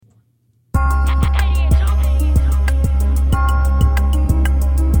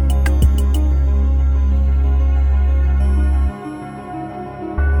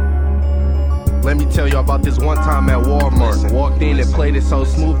tell y'all about this one time at Walmart. Walked in and played it so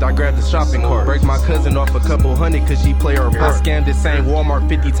smooth, I grabbed the shopping cart. Break my cousin off a couple $100 cause she play her part. I scammed the same Walmart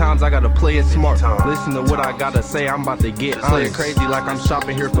 50 times, I gotta play it smart. Listen to what I gotta say, I'm about to get play it crazy like I'm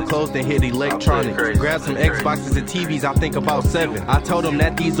shopping here for clothes, then hit electronics. Grab some Xboxes and TVs, I think about 7. I told them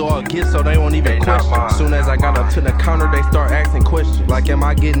that these all gifts so they won't even question. Soon as I got up to the counter, they start asking questions. Like, am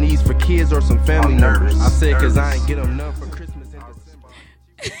I getting these for kids or some family members? I said, cause I ain't get them none for Christmas in December.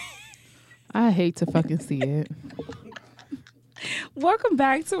 I hate to fucking see it. Welcome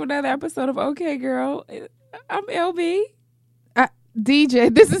back to another episode of Okay Girl. I'm LB.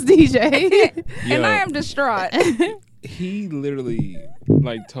 DJ, this is DJ. And I am distraught. He literally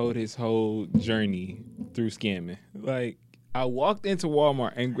like told his whole journey through scamming. Like, I walked into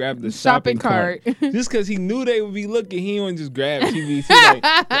Walmart and grabbed the shopping cart just because he knew they would be looking. He wouldn't just grab TVs.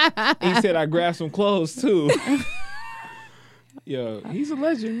 He said I grabbed some clothes too. Yo, he's a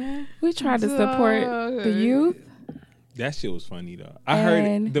legend, man. We tried to support the youth. That shit was funny though. I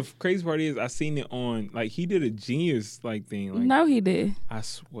heard the crazy part is I seen it on like he did a Genius like thing. Like, no, he did. I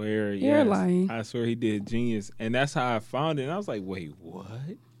swear, You're lying. I swear he did Genius, and that's how I found it. And I was like, wait, what?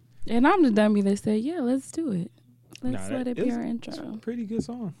 And I'm the dummy that said, "Yeah, let's do it. Let's Nah, let it be our intro." It's a pretty good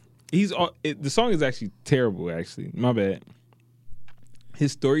song. The song is actually terrible. Actually, my bad.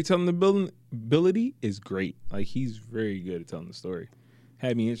 His storytelling ability is great. Like, he's very good at telling the story.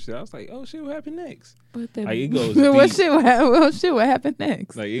 Had me interested. I was like, oh shit, what happened next? But like, it goes deep. What happened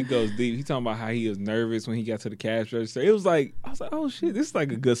next? Like, it goes deep. He talking about how he was nervous when he got to the cash register. It was like, I was like, oh shit, this is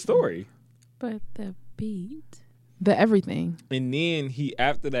like a good story. But the beat, the everything. And then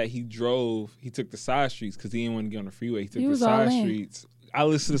after that he took the side streets because he didn't want to get on the freeway. He took the side streets. I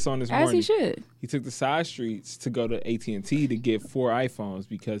listened to this song this morning. As he should. He took the side streets to go to AT&T to get 4 iPhones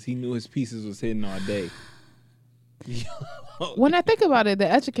because he knew his pieces was hidden all day. When I think about it, the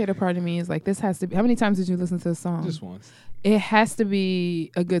educator part of me is like, this has to be. How many times did you listen to the song? Just once. It has to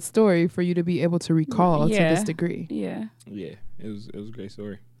be a good story for you to be able to recall to this degree. Yeah. Yeah. It was a great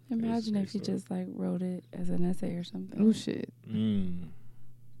story. Imagine if you just like wrote it as an essay or something. Oh shit.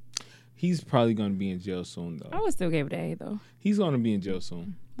 He's probably going to be in jail soon though. I would still give it an A though. He's going to be in jail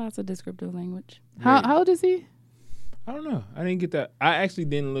soon. Lots of descriptive language. How old is he? I don't know. I didn't get that. I actually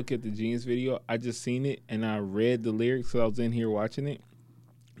didn't look at the Genius video. I just seen it and I read the lyrics because I was in here watching it.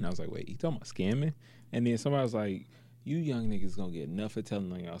 And I was like, wait, you talking about scamming? And then somebody was like, you young niggas gonna get enough for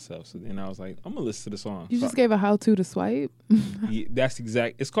telling on yourself. So then I was like, I'm gonna listen to the song. You just gave a how-to to swipe? Yeah, that's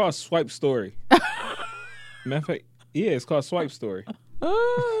exact. It's called Swipe Story. Matter of fact, yeah, it's called Swipe Story.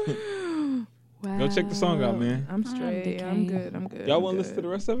 Wow. Go check the song out, man. I'm straight. I'm good. Y'all want to listen to the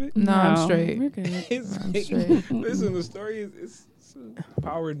rest of it? No, I'm straight. We're good. I'm straight. Listen, the story is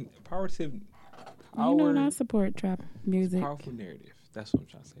powerful. You know, I support trap music. Powerful narrative. That's what I'm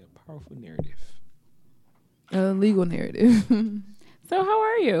trying to say. A powerful narrative. A legal narrative. So how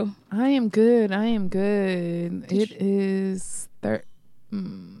are you? I am good. It is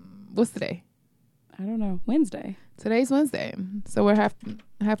what's today? I don't know. Wednesday. Today's Wednesday. So we're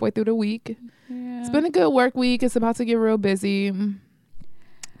halfway through the week. Yeah. It's been a good work week. It's about to get real busy.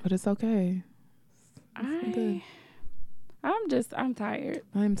 But it's okay. I'm tired.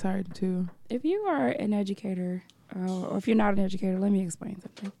 I'm tired too. If you are an educator, or if you're not an educator, let me explain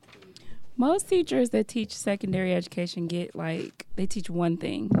something. Most teachers that teach secondary education they teach one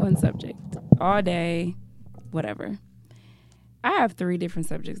thing, one subject, all day, whatever. I have 3 different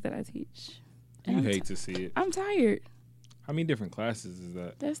subjects that I teach. You hate to see it. I'm tired. How many different classes is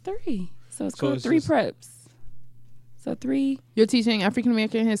that? That's 3. So it's called 3 preps. So 3. You're teaching African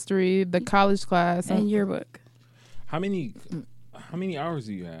American history, the college class, and yearbook. How many hours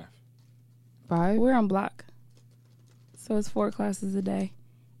do you have? 5. We're on block. So it's 4 classes a day.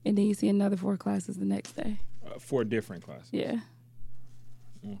 And then you see another 4 classes the next day. 4 different classes? Yeah.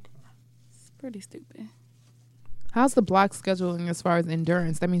 Okay. It's pretty stupid. How's the block scheduling as far as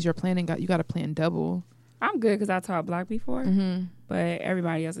endurance? That means you got to plan double. I'm good because I taught block before. Mm-hmm. But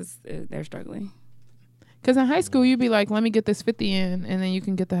everybody else, they're struggling. Because in high school, you'd be like, let me get this 50 in, and then you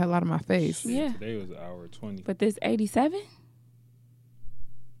can get the hell out of my face. Yeah. Today was 1:20. But this 87?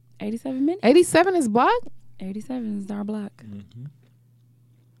 87 minutes? 87 is block? 87 is our block. Mm-hmm.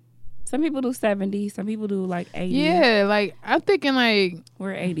 Some people do 70. Some people do like 80. Yeah, like, I'm thinking like...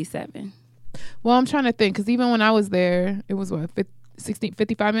 We're 87. Well, I'm trying to think, because even when I was there, it was what,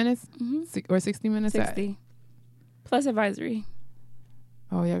 55 minutes? Mm-hmm. Or 60 minutes? 60. Plus advisory.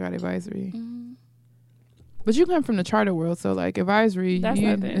 Oh, yeah, I got advisory. Mm-hmm. But you come from the charter world, so like advisory,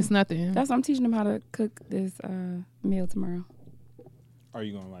 nothing. It's nothing. That's why I'm teaching them how to cook this meal tomorrow. Are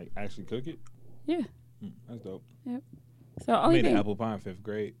you gonna like actually cook it? Yeah. That's dope. Yep. So I only made thing, an apple pie in 5th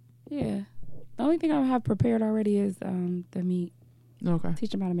grade. yeah. The only thing I have prepared already is the meat. Okay.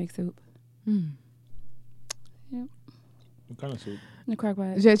 Teach them how to make soup. Yep. What kind of soup? The crock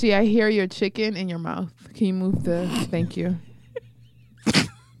pot. Jeji, I hear your chicken in your mouth. Can you move the... Thank you.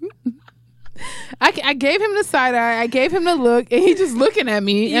 I gave him the side eye. I gave him the look, and he just looking at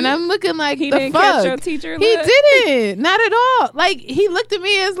me, and I'm looking like, He the didn't fuck? catch your teacher look? He didn't. Not at all. Like, he looked at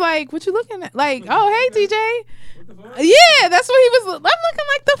me as like, what you looking at? Like, oh, hey, TJ. Yeah, that's what he was. I'm looking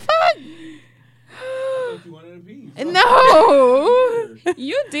like, the fuck? You wanted a piece. No.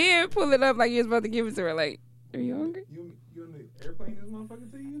 You did pull it up like you was about to give it to her. Like, are you hungry? You in the airplane this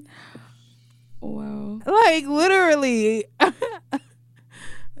motherfucker to you? Wow. Like, literally. I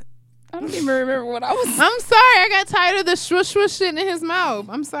don't even remember what I was. I'm sorry. I got tired of the swoosh swoosh shit in his mouth.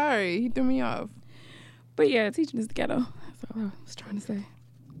 I'm sorry. He threw me off. But yeah, teaching is the ghetto. That's all I was trying to say.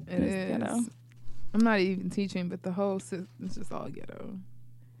 It is. Ghetto. I'm not even teaching, but the whole system is just all ghetto.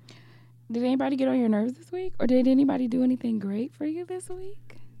 Did anybody get on your nerves this week? Or did anybody do anything great for you this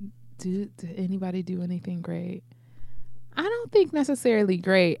week? Did anybody do anything great? I don't think necessarily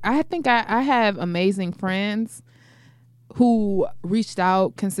great. I think I have amazing friends who reached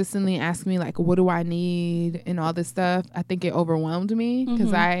out consistently, asked me like, what do I need and all this stuff. I think it overwhelmed me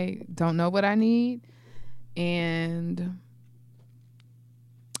because I don't know what I need.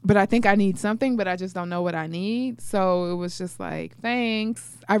 But I think I need something, but I just don't know what I need. So it was just like,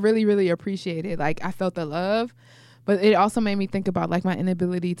 thanks. I really, really appreciate it. Like, I felt the love, but it also made me think about like my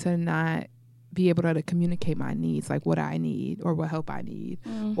inability to not be able to communicate my needs, like what I need or what help I need.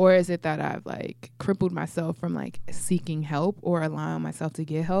 Or is it that I've like crippled myself from like seeking help or allowing myself to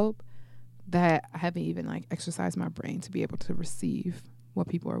get help, that I haven't even like exercised my brain to be able to receive what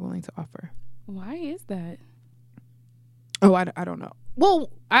people are willing to offer. Why is that? Oh, I don't know. Well,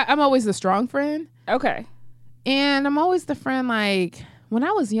 I'm always the strong friend. Okay. And I'm always the friend, like, when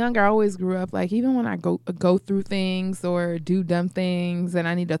I was younger, I always grew up, like, even when I go through things or do dumb things and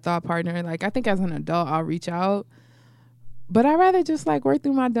I need a thought partner, like, I think as an adult, I'll reach out. But I'd rather just, like, work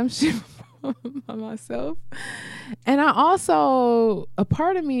through my dumb shit by myself. And I also, a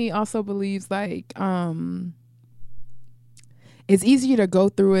part of me also believes, like, it's easier to go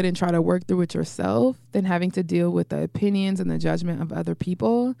through it and try to work through it yourself than having to deal with the opinions and the judgment of other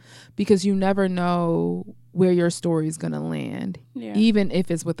people, because you never know where your story is going to land, even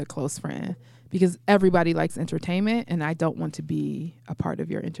if it's with a close friend, because everybody likes entertainment and I don't want to be a part of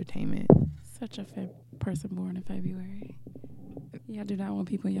your entertainment. Such a person born in February. Yeah, I do not want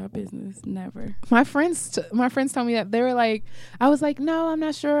people in your business. Never. My friends told me that. They were like, I was like, no, I'm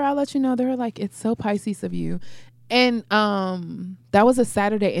not sure. I'll let you know. They were like, it's so Pisces of you. And that was a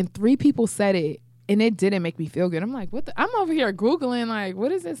Saturday and 3 people said it and it didn't make me feel good. I'm like, I'm over here Googling, like, what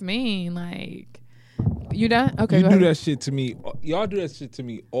does this mean? Like, you done? Okay, you go do ahead. that shit to me. Y'all do that shit to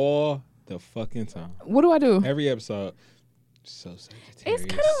me all the fucking time. What do I do? Every episode. So Sagittarius. It's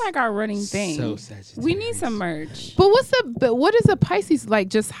kind of like our running thing. So Sagittarius. We need some merch. But what is a Pisces, like,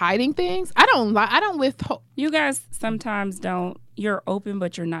 just hiding things? I don't withhold. You guys sometimes don't. You're open,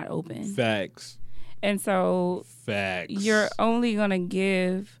 but you're not open. Facts. And so you're only going to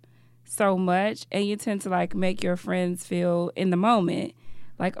give so much, and you tend to like make your friends feel in the moment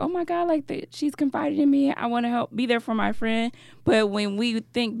like, oh my God, like she's confided in me. I want to help, be there for my friend. But when we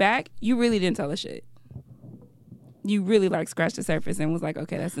think back, you really didn't tell us shit. You really like scratched the surface and was like,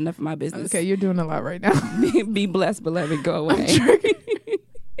 okay, that's enough of my business. Okay, you're doing a lot right now. Be blessed, beloved. Go away.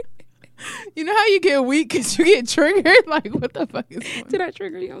 You know how you get weak because you get triggered? Like, what the fuck is going on? Did I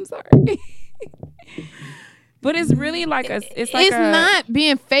trigger you? I'm sorry. But it's really like it's not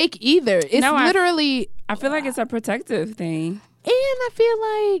being fake either. It's literally. I feel like it's a protective thing. And I feel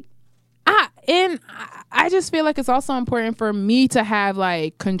like I just feel like it's also important for me to have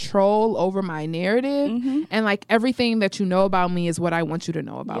like control over my narrative, and like everything that you know about me is what I want you to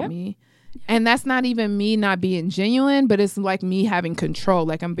know about me. And that's not even me not being genuine, but it's like me having control.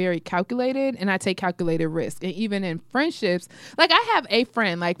 Like, I'm very calculated and I take calculated risk. And even in friendships, like, I have a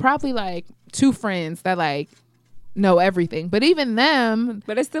friend, like probably like 2 friends that like know everything, but even them,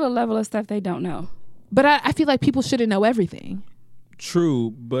 but it's still a level of stuff they don't know. But I feel like people shouldn't know everything.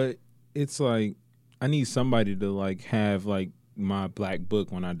 True, but it's like I need somebody to like have like my black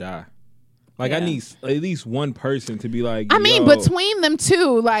book when I die. Like, I need at least one person to be like, I mean, between them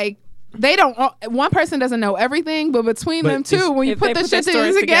two, like, they don't. One person doesn't know everything, but between them two, when you put the shit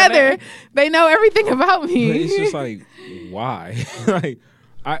together, they know everything about me. But it's just like, why?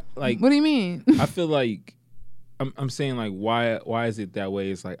 What do you mean? I feel like I'm saying like, why is it that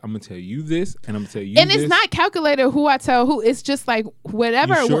way? It's like, I'm gonna tell you this, and I'm gonna tell you. And this. It's not calculated who I tell who. It's just like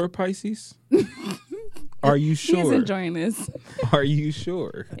whatever. You sure, Pisces? Are you He's sure? enjoying this. Are you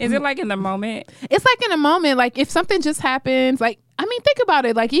sure? Is it like in the moment? It's like in a moment, like if something just happens, like, I mean, think about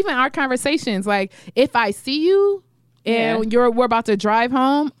it. Like even our conversations, like if I see you and we're about to drive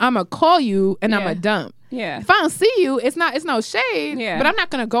home, I'm going to call you and I'm going to dump. Yeah. If I don't see you, it's no shade. Yeah. But I'm not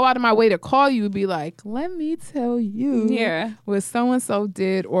gonna go out of my way to call you and be like, let me tell you what so and so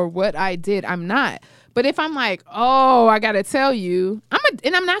did or what I did. I'm not. But if I'm like, oh, I gotta tell you,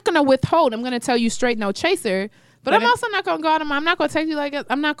 and I'm not gonna withhold. I'm gonna tell you straight, no chaser. But I'm also not gonna go out of my. I'm not gonna text you like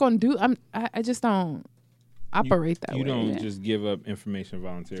I'm not gonna do. I just don't operate that way. You don't just give up information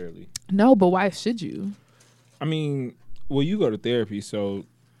voluntarily. No, but why should you? I mean, well, you go to therapy, so.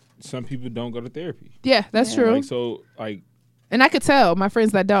 Some people don't go to therapy. Yeah, that's true. Like, so, like, and I could tell my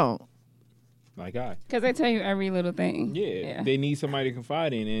friends that don't. Like I. Because they tell you every little thing. Yeah, they need somebody to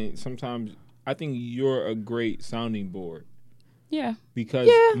confide in, and sometimes I think you're a great sounding board. Yeah. Because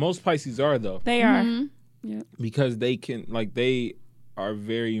most Pisces are though. They are. Yeah. Because they can, like, they are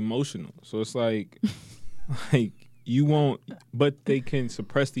very emotional. So it's like, like you won't, but they can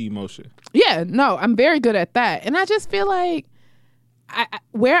suppress the emotion. Yeah. No, I'm very good at that, and I just feel like.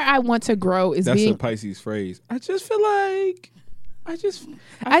 Where I want to grow is that's a Pisces phrase. I just feel like I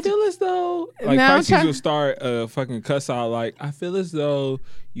feel as though like Pisces will start a fucking cuss out like I feel as though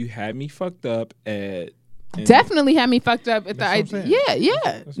you had me fucked up at definitely had me fucked up at the idea.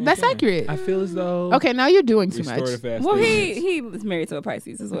 Yeah, that's accurate. I feel as though okay, now you're doing too much. Well, he was married to a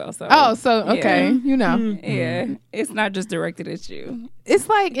Pisces as well, so okay, you know, yeah, it's not just directed at you. It's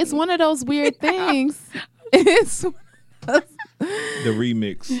like it's one of those weird things. It's the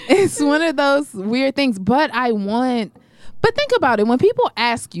remix. It's one of those weird things, but think about it. When people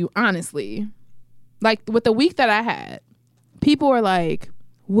ask you, honestly, like with the week that I had, people are like,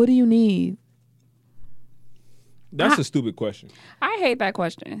 what do you need? That's a stupid question. I hate that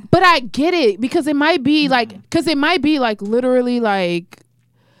question. But I get it because it might be like, literally like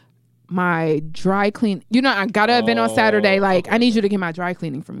my dry clean. You know, I got an event on Saturday. Like, okay. I need you to get my dry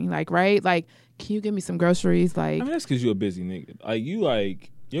cleaning for me. Like, right? Like, can you give me some groceries? Like, I mean, that's because you're a busy nigga.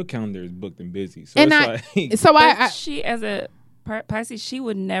 Like, your calendar is booked and busy. So it's like, she as a Pisces, she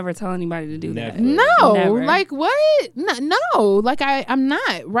would never tell anybody to do that. No, never. Like what? No, like I'm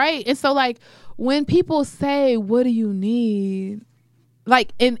not right. And so like when people say, "What do you need?"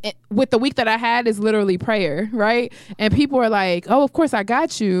 Like with the week that I had is literally prayer, right? And people are like, "Oh, of course I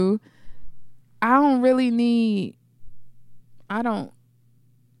got you." I don't really need. I don't.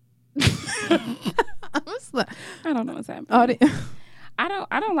 I don't know what's happening.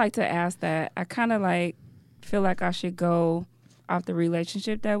 I don't like to ask that. I kind of like feel like I should go off the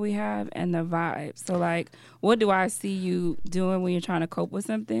relationship that we have and the vibe. So like, what do I see you doing when you're trying to cope with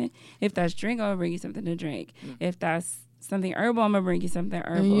something? If that's drink, I'm gonna bring you something to drink. If that's something herbal, I'm gonna bring you something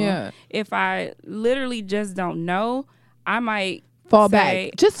herbal. Yeah. If I literally just don't know, I might fall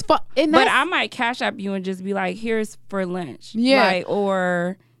back. But I might cash app you and just be like, here's for lunch. Yeah. Like,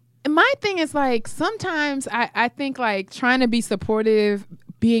 or my thing is like sometimes I think like trying to be supportive,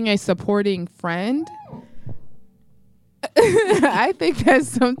 being a supporting friend. I think that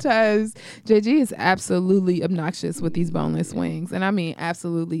sometimes JG is absolutely obnoxious with these boneless wings. And I mean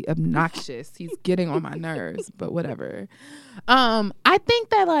absolutely obnoxious. He's getting on my nerves, but whatever. I think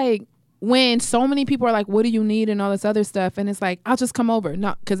that like when so many people are like, what do you need and all this other stuff, and it's like, I'll just come over.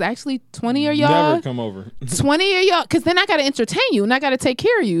 No, because actually 20 of y'all never come over. 20 of y'all, because then I got to entertain you and I got to take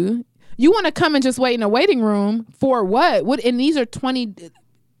care of you. You want to come and just wait in a waiting room for what? And these are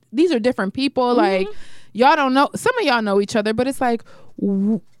different people. Mm-hmm. Like, y'all don't know. Some of y'all know each other, but it's like,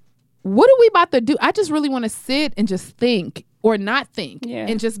 what are we about to do? I just really want to sit and just think or not think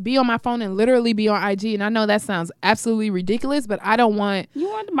and just be on my phone and literally be on IG. And I know that sounds absolutely ridiculous, but I don't want. You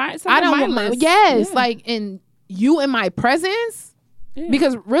want like in you in my presence,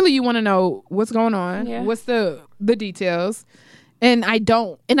 because really you want to know what's going on, what's the details. And I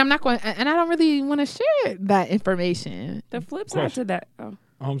don't really want to share that information. The flip side to that.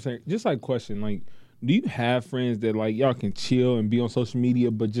 I'm saying, just like question, like, do you have friends that like y'all can chill and be on social media,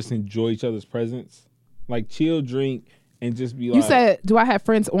 but just enjoy each other's presence? Like chill, drink, and just be like. You said, do I have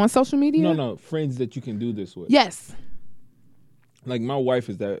friends on social media? No, friends that you can do this with. Yes. Like my wife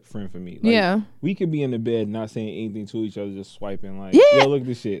is that friend for me. Like, we could be in the bed not saying anything to each other, just swiping like, yo, look at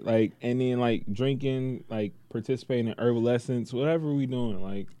this shit. Like, and then like drinking, like participating in herbal essence, whatever we doing.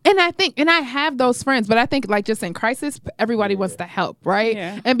 Like, and I have those friends, but I think like just in crisis, everybody wants to help, right?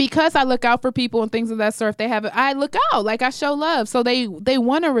 Yeah. And because I look out for people and things of that sort, if they have it, I look out, like I show love. So they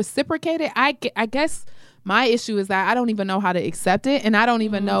want to reciprocate it. I guess my issue is that I don't even know how to accept it, and I don't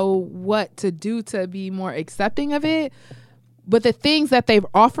even know what to do to be more accepting of it. but the things that they're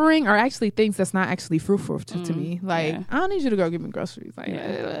offering are actually things that's not actually fruitful to me. Like, I don't need you to go get me groceries. Like,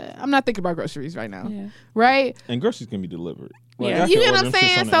 I'm not thinking about groceries right now. Yeah. Right? And groceries can be delivered. Like, you get what I'm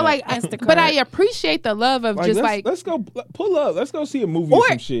saying? So, like, but I appreciate the love of just let's go pull up. Let's go see a movie or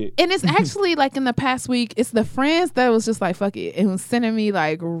some shit. And it's actually like in the past week, it's the friends that was just like, fuck it, and was sending me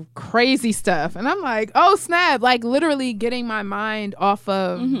like crazy stuff. And I'm like, oh, snap. Like, literally getting my mind off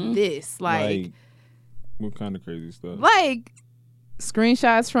of this. Like, what kind of crazy stuff? Like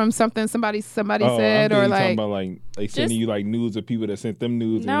screenshots from something somebody said, or like, about like they sending you like nudes of people that sent them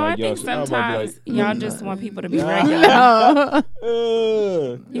nudes. No, and, like, I think sometimes y'all just want people to be regular.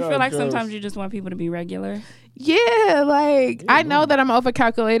 You feel like sometimes you just want people to be regular. Yeah, like I know that I'm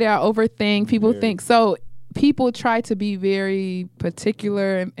overcalculated. I overthink. People think so. People try to be very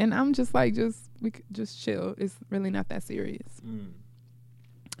particular, and I'm just like, we could just chill. It's really not that serious.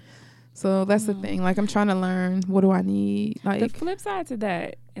 So that's the thing. Like, I'm trying to learn, what do I need? Like, the flip side to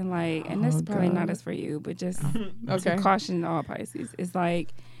that, and like, and this is probably not as for you, but just to caution all Pisces, is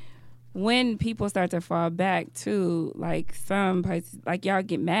like when people start to fall back to like some Pisces, like y'all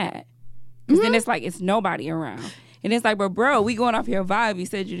get mad because then it's like it's nobody around, and it's like, but bro, we going off your vibe. You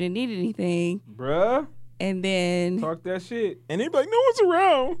said you didn't need anything, bruh. And then talk that shit, and anybody no one's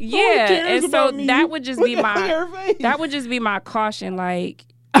around. Yeah, and so that would just be my caution, like.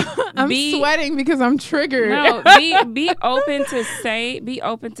 I'm sweating because I'm triggered. No, be open to say.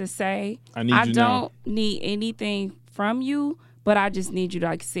 I don't need anything from you, but I just need you to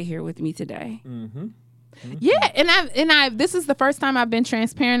like sit here with me today. Yeah, and I this is the first time I've been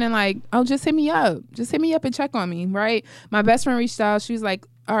transparent and like, oh, just hit me up and check on me, right? My best friend reached out. She was like,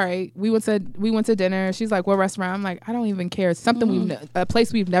 all right, we went to dinner. She's like, what restaurant? I'm like, I don't even care. It's something a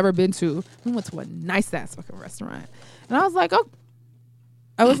place we've never been to. We went to a nice ass fucking restaurant, and I was like, oh.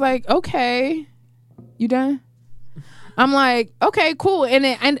 I was like, okay, you done? I'm like, okay, cool. And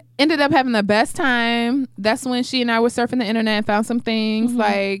it ended up having the best time. That's when she and I were surfing the internet and found some things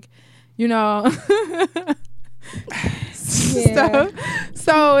like, you know, stuff.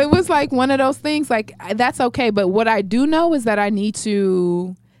 So it was like one of those things, like, that's okay. But what I do know is that I need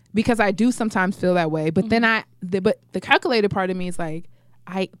to, because I do sometimes feel that way. But then but the calculated part of me is like,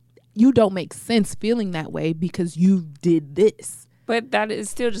 you don't make sense feeling that way because you did this. But that is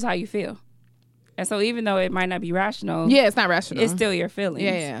still just how you feel. And so even though it might not be rational. Yeah, it's not rational. It's still your feelings.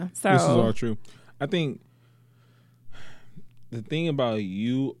 Yeah. So this is all true. I think the thing about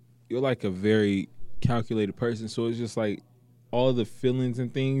you're like a very calculated person. So it's just like all the feelings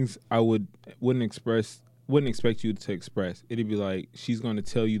and things I wouldn't expect you to express. It'd be like, she's going to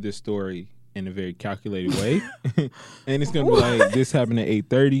tell you this story in a very calculated way. And it's going to be like, this happened at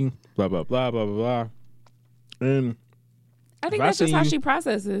 8:30, blah, blah, blah, blah, blah, blah. And I think that's just how she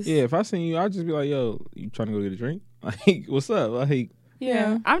processes. Yeah, if I seen you, I'd just be like, yo, you trying to go get a drink? Like, what's up? Like,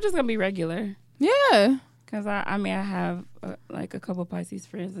 yeah. I'm just going to be regular. Yeah. Because, I have, like, a couple Pisces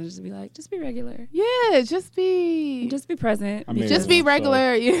friends and just be like, just be regular. Yeah, just be present. Just be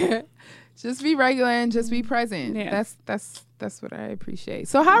regular. Yeah. Just be regular and just be present. Yeah. That's what I appreciate.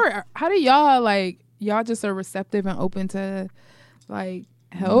 So how do y'all, like, y'all just are receptive and open to, like,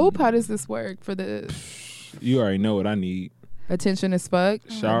 help? How does this work for the... You already know what I need. Attention as fuck.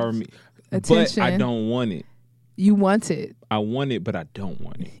 Shower me. Attention. But I don't want it. You want it. I want it, but I don't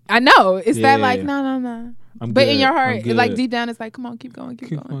want it. I know. It's that like, no. I'm but good. in your heart, like deep down, it's like, come on, keep going.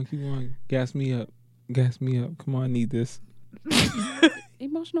 Keep going. Gas me up. Come on, I need this.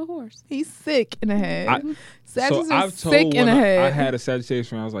 Emotional horse. He's sick in the head. I've told sick in the head. I had a Sagittarius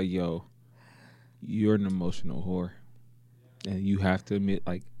friend. I was like, yo, you're an emotional whore. And you have to admit,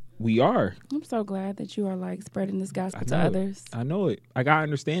 like, we are. I'm so glad that you are like spreading this gospel to others. I know it. Like, I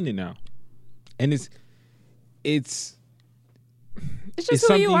understand it now, and it's just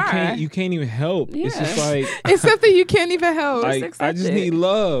who you are. You can't even help. Yeah. It's just like it's something you can't even help. Like, I just need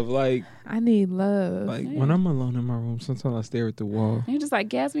love. Like, I need love. Like when I'm alone in my room, sometimes I stare at the wall. And you're just like,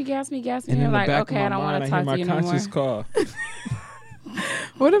 gas me. And you're like, okay, I don't want to talk to you anymore. My conscious call.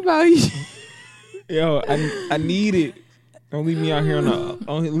 What about you? Yo, I need it. Don't leave me out here on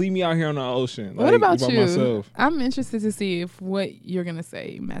the ocean. What about you? Myself. I'm interested to see if what you're gonna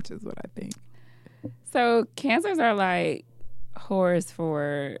say matches what I think. So Cancers are like whores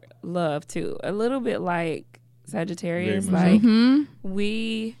for love too, a little bit like Sagittarius. Like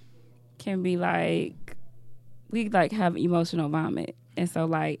we can be like, we like have emotional vomit, and so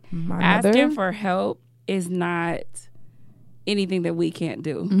like asking for help is not anything that we can't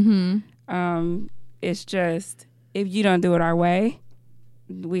do. It's just, if you don't do it our way,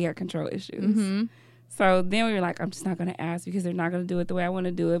 we got control issues. So then we were like, I'm just not going to ask because they're not going to do it the way I want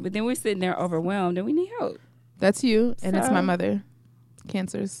to do it. But then we're sitting there overwhelmed and we need help. That's you, and it's So- my mother.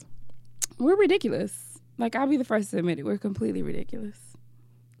 Cancers. We're ridiculous. Like, I'll be the first to admit it. We're completely ridiculous.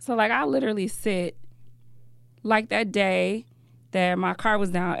 So, like, I literally sit, like that day that my car was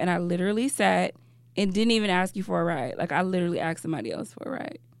down, and I literally sat and didn't even ask you for a ride. Like, I literally asked somebody else for a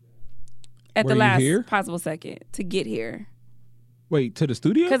ride. At Were the you last here? possible second to get here. Wait, to the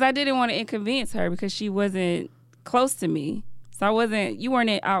studio? Because I didn't want to inconvenience her because she wasn't close to me. So you weren't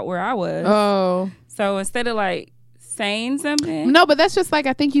out where I was. Oh. So instead of like saying something. No, but that's just like,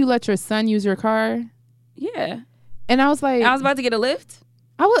 I think you let your son use your car. Yeah. And I was like, I was about to get a lift.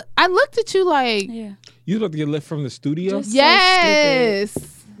 I looked at you like, Yeah. You was about to get a lift from the studio? Just-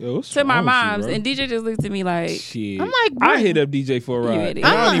 yes. Yo, what's To my wrong with you, mom's. bro? And DJ just looked at me like, Shit. I'm like, I bro. hit up DJ for a You ride. idiot. And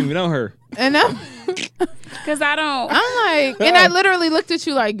I don't I'm even know her. And I'm because I don't. like, and I literally looked at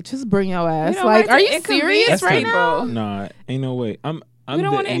you like, just bring your ass. don't Like, like are to you inconvenience serious right people. now? Nah, ain't no way. I'm don't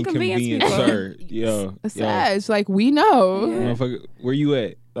the wanna inconvenience inconveniencer. people. Yo, Sag, like, we know. Yeah. motherfucker, where you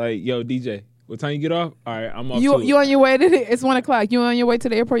at? Like, yo, DJ, what time you get off? All right, I'm off You too. you on your way to it's 1 o'clock. You on your way to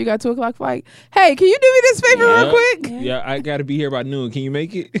the airport. You got 2 o'clock flight. Hey, can you do me this favor Yeah. real quick? Yeah. Yeah, I gotta be here by noon. Can you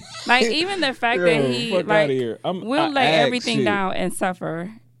make it? Like, even the fact Yo, that he, fuck like, outta here. I we'll lay ask everything shit. down and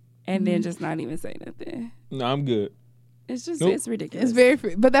suffer and then just not even say nothing. No, I'm good. It's just, Nope. it's ridiculous. It's very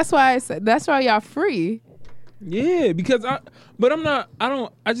free. But that's why I said, that's why y'all free. Yeah, because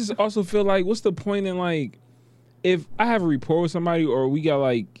I just also feel like, what's the point in, like, if I have a rapport with somebody or we got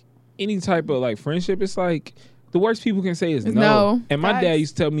like any type of like friendship, it's like the worst people can say is no. No. And my dad Facts.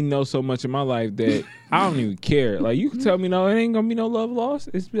 used to tell me no so much in my life that I don't even care. Like, you can tell me no, it ain't gonna be no love lost.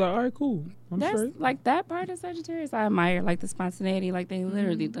 It's be like, all right, cool. I'm That's straight. like that part of Sagittarius. I admire like the spontaneity. Like they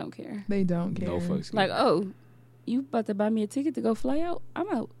literally don't care. They don't care. No fucks. Like, oh, you about to buy me a ticket to go fly out? I'm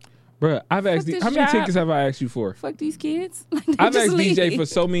out. Bruh, I've asked this how many job. tickets have I asked you for? Fuck these kids. Like, they I've just asked DJ leave. for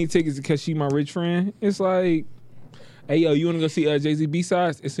so many tickets because she my rich friend. It's like, hey, yo, you want to go see Jay-Z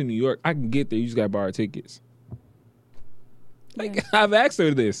B-Sides? It's in New York. I can get there. You just got to borrow tickets. Like, Yeah. I've asked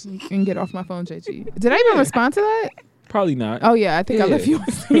her this. And get off my phone, JG. Did I even respond to that? Probably not. Oh yeah, I think I Yeah. left you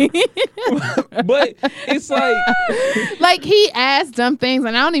on scene. But it's like, Like he asked dumb things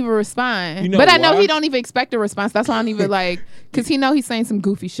and I don't even respond. You know but I know why? he don't even expect a response. That's why I don't even like, because he know he's saying some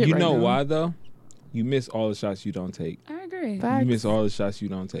goofy shit. you right know now. why, though? You miss all the shots you don't take. I agree. Facts. You miss all the shots you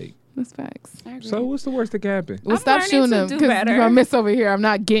don't take. That's facts. I agree. So what's the worst that can happen? Well, I'm stop learning shooting to them do because better. you're gonna miss over here. I'm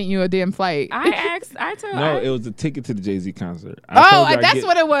not getting you a damn flight. I told No, I- it was a ticket to the Jay-Z concert. Oh, that's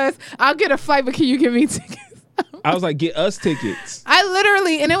what it was. I'll get a flight, but can you give me tickets? I was like, get us tickets. I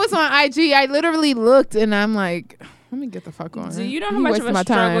literally, and it was on IG. I literally looked, and I'm like, let me get the fuck on. Do you know how You much of wasting a my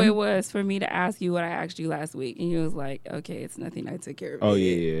struggle time. it was for me to ask you what I asked you last week? And you was like, okay, it's nothing. I took care of it. Oh,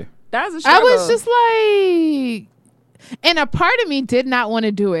 yeah. That was a I struggle. was just like, and a part of me did not want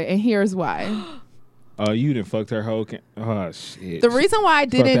to do it, and here's why. Oh, you done fucked her whole... oh, shit. The reason why I Fuck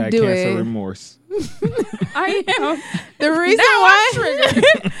didn't that do cancer it. remorse. I am. The reason Now why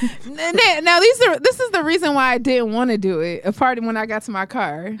I'm now this is the reason why I didn't want to do it. A part of when I got to my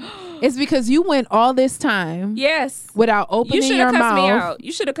car, it's because you went all this time Yes. without You opening should your have cussed mouth, me out.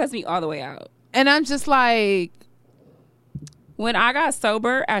 You should have cussed me all the way out. and I'm just like When I got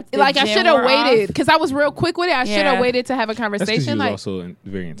sober at the I gym should have wore waited off, because I was real quick with it. I should have Yeah. waited to have a That's because you conversation. was Like also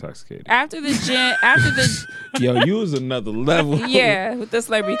very intoxicated. after the gym, after the Yo, you was another level. yeah, with the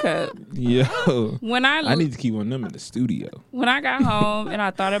celebrity cup. Yo. When I need to keep one of them in the studio. when I got home and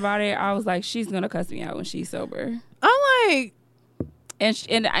I thought about it, I was like, she's gonna cuss me out when she's sober, I'm like, and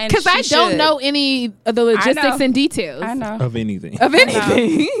because I she don't should. know any of the logistics and details. I know. Of anything. Of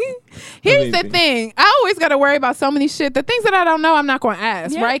anything. Here's the anything. thing. I always got to worry about so many shit. The things that I don't know, I'm not going to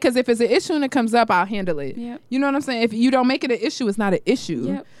ask, Yep. right? Because if it's an issue and it comes up, I'll handle it. Yep. You know what I'm saying? If you don't make it an issue, it's not an issue.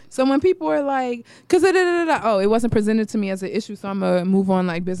 Yep. So when people are like, because oh, it wasn't presented to me as an issue, so I'm going to move on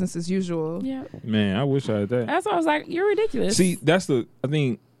like business as usual. Yeah, Man, I wish I had that. that's why I was like, you're ridiculous. See, that's the... I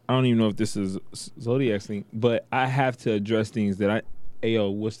think... I don't even know if this is Zodiac's thing, but I have to address things that I... Hey,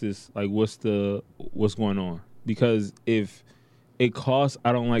 yo, what's this? Like, what's going on? Because if it costs...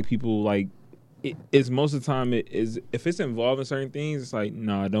 I don't like people, like... It's most of the time, it is if it's involved in certain things, it's like,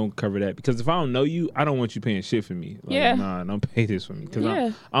 nah, don't cover that. Because if I don't know you, I don't want you paying shit for me. Like, Yeah. Nah, don't pay this for me. Because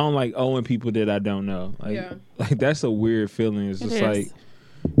Yeah. I don't like owing people that I don't know. Like, Yeah. like that's a weird feeling. It's It just is. like,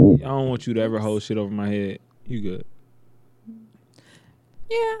 I don't want you to ever hold shit over my head. You good.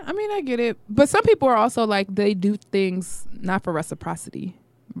 Yeah, I mean, I get it. But some people are also like, they do things not for reciprocity,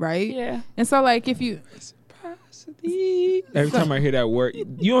 right? yeah, And so, like, if you... Every time I hear that word,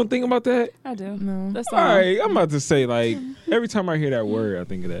 you don't think about that? I do. No. That's All right, I'm about to say, like, every time I hear that word, I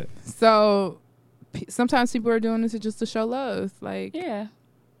think of that. So sometimes people are doing this just to show love. Like, Yeah,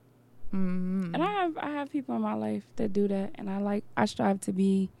 And I have people in my life that do that, and I strive to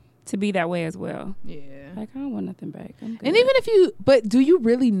be that way as well. Yeah. Like, I don't want nothing back. I'm good. And even but do you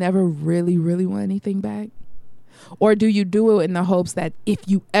really never really, really want anything back? Or do you do it in the hopes that if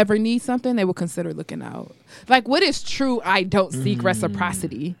you ever need something, they will consider looking out? Like, what is true I don't seek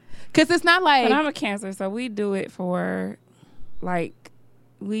reciprocity? Because it's not like... But I'm a Cancer, so we do it for, like,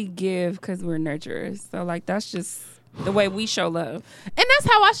 we give because we're nurturers. So, like, that's just the way we show love. And that's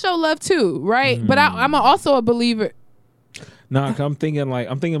how I show love, too, right? But I'm also a believer... Nah, I'm thinking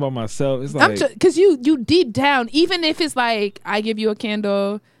about myself. It's like... Because you deep down, even if it's like, I give you a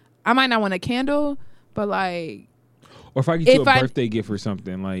candle, I might not want a candle, but, like... Or if I get you a birthday gift or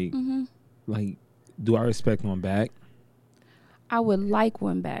something, like, like, do I respect one back? I would like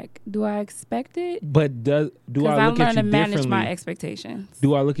one back. Do I expect it? But do I look at you differently? Because I learn to manage my expectations.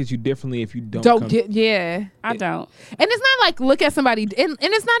 Do I look at you differently if you don't yeah. I don't. And it's not like look at somebody, and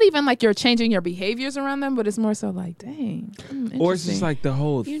it's not even like you're changing your behaviors around them, but it's more so like, dang. Or it's just like the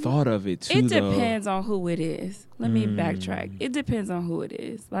whole thought of it, too, It depends on who it is. Let me backtrack. It depends on who it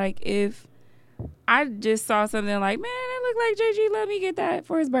is. Like, if I just saw something like, man, it looked like JG, let me get that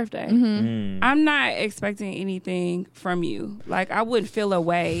for his birthday. I'm not expecting anything from you. Like, I wouldn't feel a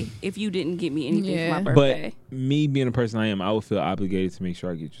way if you didn't get me anything for my birthday. But me being the person I am, I would feel obligated to make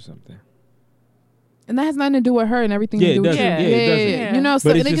sure I get you something. And that has nothing to do with her and everything to do with you. Yeah. You know,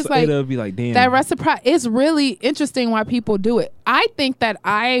 so but it's just like, it'll be like, damn. That reciprocity, it's really interesting why people do it. I think that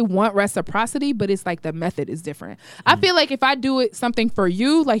I want reciprocity, but it's like the method is different. I feel like if I do something for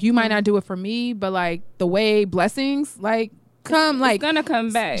you, like you might not do it for me, but like the way blessings like come, like it's gonna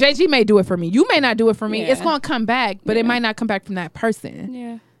come back. JG may do it for me. You may not do it for me. It's gonna come back, but it might not come back from that person.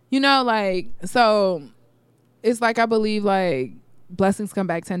 Yeah. You know, like, so it's like I believe like blessings come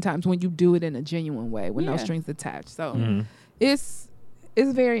back 10 times when you do it in a genuine way with no strings attached. So it's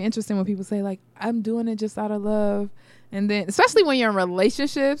very interesting when people say like, I'm doing it just out of love. And then especially when you're in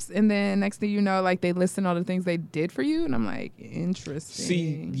relationships and then next thing you know, like they listen all the things they did for you. And I'm like, interesting.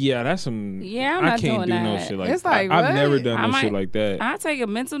 See, yeah, that's some... Yeah, I can't do no shit like it's that. like, I've never done no might, shit like that. I take a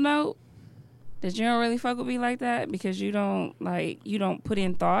mental note that you don't really fuck with me like that because you don't put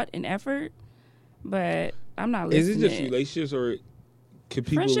in thought and effort. But I'm not listening. Is it just relationships or could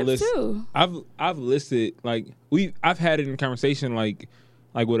people friendships list? Too. I've listed like I've had it in conversation like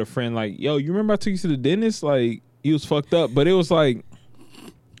with a friend like, yo, you remember I took you to the dentist? Like he was fucked up, but it was like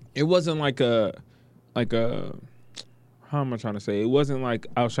it wasn't like a how am I trying to say? It wasn't like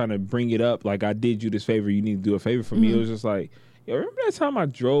I was trying to bring it up like I did you this favor, you need to do a favor for me. It was just like, yo, remember that time I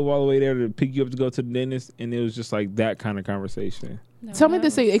drove all the way there to pick you up to go to the dentist? And it was just like that kind of conversation. Tell me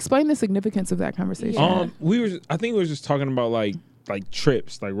explain the significance of that conversation. Yeah. I think we were just talking about like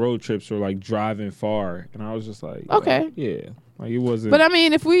trips, like road trips or like driving far, and I was just like, okay, yeah, like it wasn't. But I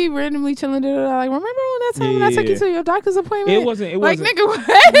mean, if we randomly chilling, like remember when that time when I took you to your doctor's appointment? It wasn't like nigga.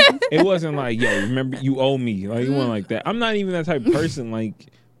 What? It wasn't like, yo, remember you owe me. Like it wasn't like that. I'm not even that type of person. Like,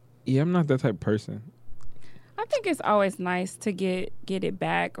 yeah, I'm not that type of person. I think it's always nice to get it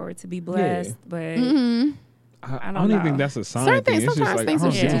back or to be blessed, but I don't even think that's a sign. Certain thing. Things, it's just like I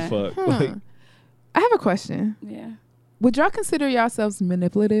don't give a fuck. Like, I have a question. Yeah. Would y'all consider yourselves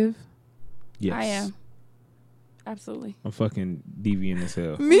manipulative? Yes. I am. Absolutely. I'm fucking deviant as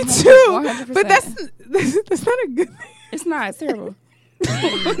hell. Me too. 100%. But that's not a good thing. It's not. It's terrible.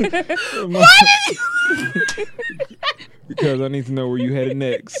 Because I need to know where you headed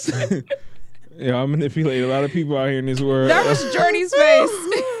next. Yeah, I manipulate a lot of people out here in this world. That was Jordy's face.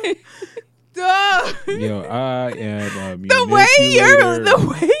 Duh. Yo, I am the way he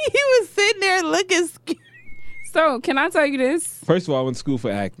was sitting there looking scared. So, can I tell you this? First of all, I went to school for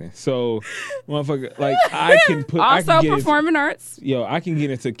acting. So, motherfucker, like, I can put... Also, I can performing arts. Yo, I can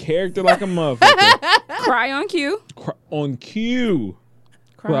get into character like a motherfucker. Cry on cue. On cue.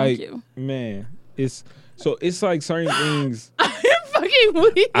 Cry like, on cue. Man, it's like certain things... I'm fucking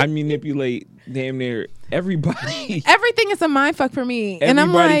weak. I manipulate damn near everybody. Everything is a mindfuck for me. Everybody and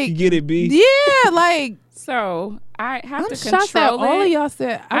I'm like... can get it, B. Yeah, like... So I have to control control it. All of y'all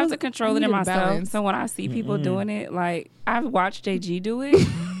said I have to control it in myself. Balance. So when I see people doing it, like I've watched JG do it,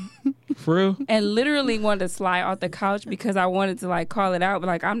 For real? and literally wanted to slide off the couch because I wanted to like call it out, but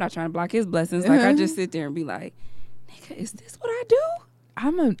like I'm not trying to block his blessings. Like I just sit there and be like, "Nigga, is this what I do?" I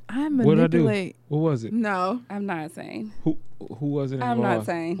manipulate. What did I do? What was it? No, I'm not saying. Who was it involved? I'm not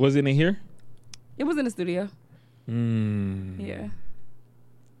saying. Was it in here? It was in the studio. Yeah.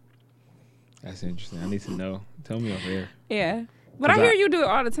 That's interesting. I need to know. Tell me off air. Yeah. But I hear you do it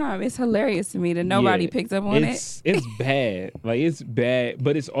all the time. It's hilarious to me that nobody picked up on it. It's bad. Like, it's bad.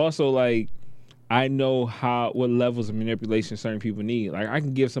 But it's also like, I know what levels of manipulation certain people need. Like I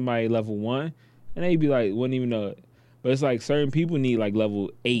can give somebody level 1 and they'd be like, wouldn't even know it. But it's like certain people need like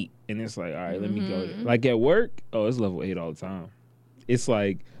level 8 and it's like, all right, let me go there. Like at work, it's level 8 all the time. It's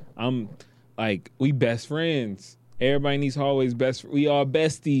like I'm like we best friends. Everybody needs always we all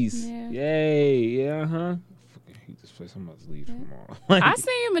besties. Yeah. Yay. Yeah, He just plays I'm about to leave tomorrow. Like, I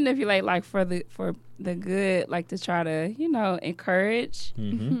see him manipulate like for the good, like to try to, encourage.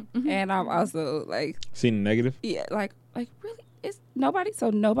 And I'm also like seen the negative? Yeah, like really? It's nobody, so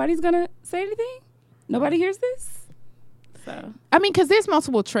nobody's gonna say anything? Nobody hears this? So I mean, because there's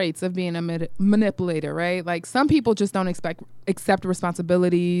multiple traits of being a manipulator, right? Like some people just don't accept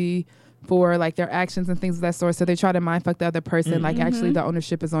responsibility for like their actions and things of that sort. So they try to mind fuck the other person. Like actually the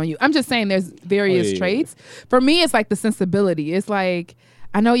ownership is on you. I'm just saying there's various traits. For me, it's like the sensibility. It's like,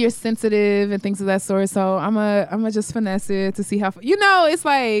 I know you're sensitive and things of that sort. So I'm a just finesse it to see how, it's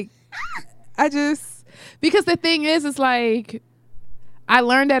like, because the thing is, it's like, I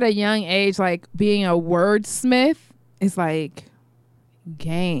learned at a young age, like being a wordsmith is like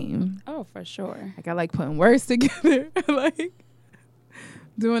game. Oh, for sure. Like I like putting words together. Like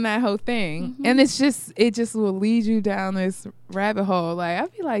doing that whole thing. And it just will lead you down this rabbit hole. Like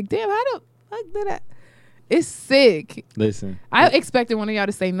I'd be like, damn, how the fuck did I? It's sick. Listen, I expected one of y'all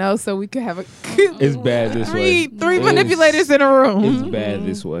to say no so we could have a it's bad this way. Three manipulators in a room. It's bad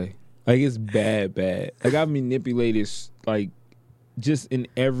this way. Like it's bad. Like I've manipulated like just in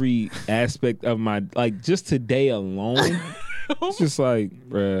every aspect of my, like just today alone. It's just like,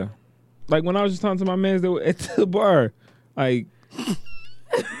 bruh. Like when I was just talking to my mans that were at the bar, like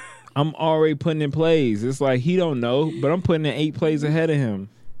I'm already putting in plays. It's like he don't know, but I'm putting in 8 plays ahead of him.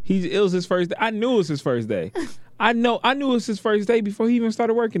 It was his first day. I knew it was his first day. I knew it was his first day before he even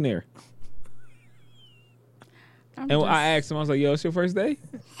started working there. I asked him, I was like, yo, it's your first day?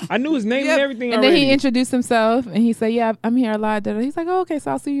 I knew his name and everything and already. Then he introduced himself and he said, yeah, I'm here a lot. He's like, oh, okay,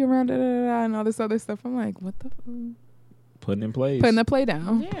 so I'll see you around and all this other stuff. I'm like, what the fuck? Putting in plays. Putting the play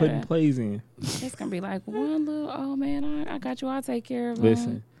down. Yeah. Putting plays in. It's going to be like, one little, oh man, I got you. I'll take care of him.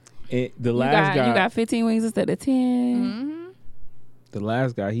 Listen, the last guy. You got 15 wings instead of 10. The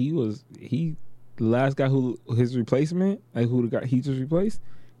last guy, the last guy who his replacement, like who the guy he just replaced,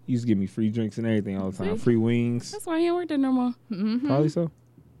 he used to give me free drinks and everything all the time. Free wings. That's why he ain't work there no more. Probably so.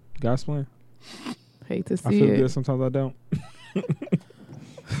 God's plan. Hate to see I feel it. good, sometimes I don't.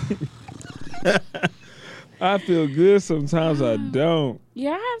 I feel good, sometimes I don't.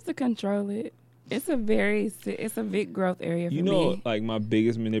 Yeah, I have to control it. It's a big growth area for me. You know, like my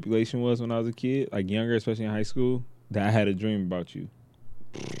biggest manipulation was when I was a kid, like younger, especially in high school, that I had a dream about you.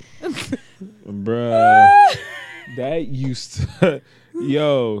 Bruh. That used to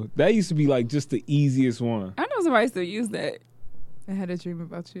be like just the easiest one. I know somebody still use that. I had a dream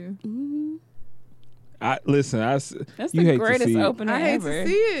about you. That's the greatest opener ever. I hate to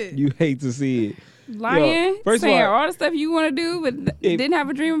see it. You hate to see it. Lying, first saying of all the stuff you want to do, but didn't have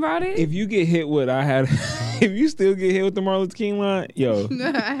a dream about it. If you get hit with if you still get hit with the Martin Luther King line, yo.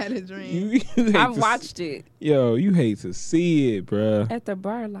 I had a dream. I watched it. Yo, you hate to see it, bruh. At the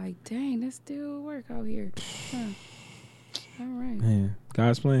bar, like, dang, this still work out here. All right. Man,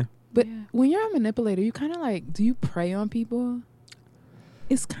 God's plan. But when you're a manipulator, you kind of like, do you prey on people?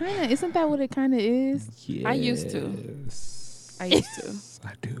 Isn't that what it kind of is? Yes. I used to.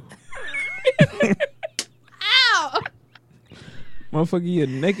 I do. Ow! Motherfucker, your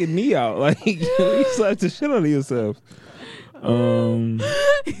naked knee out. Like, you slapped the shit out of yourself.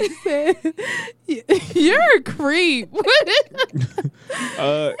 You're a creep.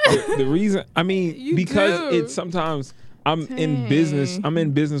 The reason, I mean, because it's sometimes I'm in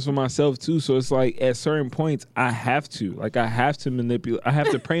business for myself too. So it's like at certain points I have to manipulate. I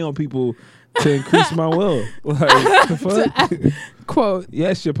have to prey on people to increase my wealth. Like, the fuck? Quote.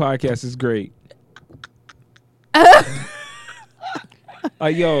 Yes, your podcast is great.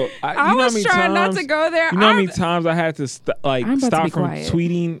 Like, yo, I was trying not to go there. You know how many times I had to stop from quiet.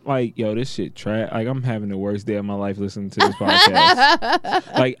 tweeting? Like, yo, this shit trash. Like, I'm having the worst day of my life listening to this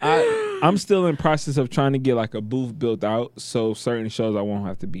podcast. Like, I'm still in process of trying to get like a booth built out, so certain shows I won't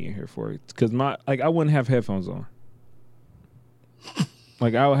have to be in here for it. Because I wouldn't have headphones on.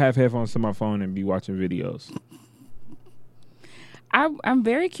 Like, I would have headphones to my phone and be watching videos. I'm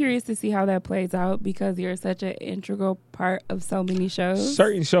very curious to see how that plays out because you're such an integral part of so many shows.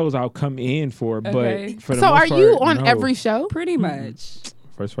 Certain shows I'll come in for, but for the most are part, you on no. every show? Pretty much.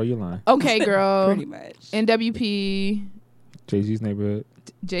 First of all, you're lying. Okay, girl. Pretty much. NWP. JG's Neighborhood.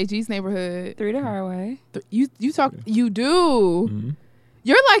 JG's Neighborhood. 3 the Highway. You talk. You do. Mm-hmm.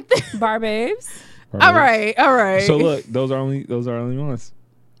 You're like the Bar Babes. All right. So look, those are only ones.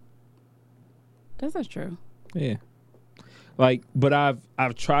 That's not true. Yeah. Like, but I've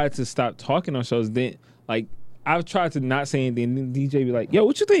tried to stop talking on shows. Then, like, I've tried to not say anything. And then DJ be like, "Yo,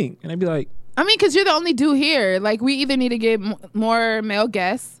 what you think?" And I'd be like, I mean, because you're the only dude here. Like, we either need to get more male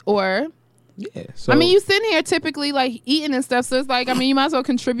guests or. "Yeah." So I mean, you sitting here typically like eating and stuff. So it's like, I mean, you might as well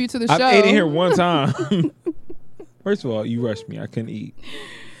contribute to the show. I've ate in here one time. First of all, you rushed me. I couldn't eat.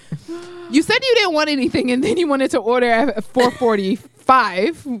 You said you didn't want anything, and then you wanted to order at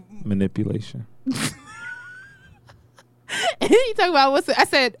 4:45. Manipulation. And you talk about I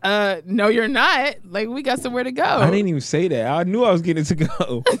said, no, you're not. Like, we got somewhere to go. I didn't even say that. I knew I was getting to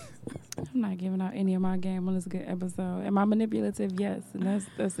go. I'm not giving out any of my game on this good episode. Am I manipulative? Yes, and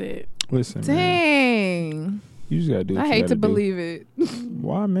that's it. Listen, man, Dang. you just gotta do. What I you hate to gotta do. believe it.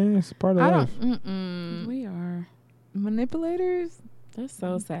 Why, man? It's a part of I life. don't. We are. Manipulators. That's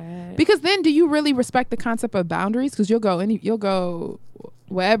so sad. Because then, do you really respect the concept of boundaries? Because you'll go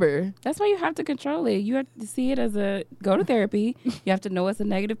wherever. That's why you have to control it. You have to see it as go to therapy. You have to know it's a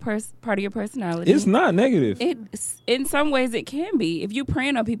negative part of your personality. It's not negative. In some ways, it can be. If you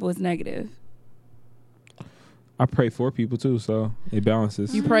preying on people, it's negative. I pray for people too, so it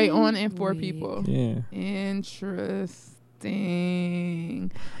balances. You prey on and for people. Yeah. Interesting.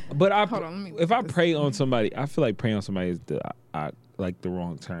 But Hold on, let me look if at I this. pray on somebody, I feel like praying on somebody is the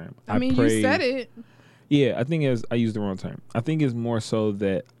wrong term. I mean, pray, you said it. Yeah, I think I used the wrong term. I think it's more so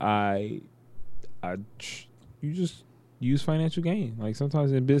that you just use financial gain. Like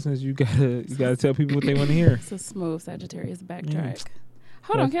sometimes in business, you gotta tell people what they want to hear. It's a smooth Sagittarius backtrack.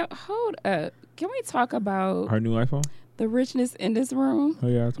 Hold up. Can we talk about Our new iPhone. the richness in this room? Oh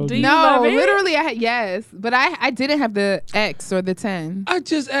yeah, I told Do you. you No, love it? literally, yes. But I didn't have the X or the 10. I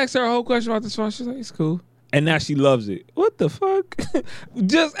just asked her a whole question about this phone. She's like, "It's cool," and now she loves it. What the fuck?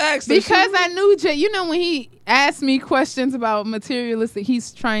 Just asked her. Because I knew Jay, when he asked me questions about materialistic,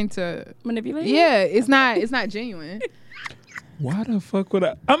 he's trying to. Manipulate? Yeah, it's not genuine. Why the fuck would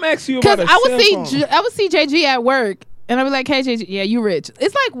I? I'm asking you about Because a I would cell see phone. I would see JG at work, and I'd be like, "Hey JG, yeah, you rich."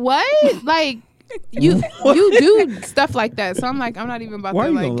 It's like what? Like you do stuff like that. So I'm like, I'm not even about Why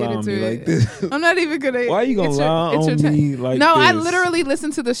to you like gonna get lie on into me it. like this? I'm not even gonna. Why you gonna lie on me like No, I this? literally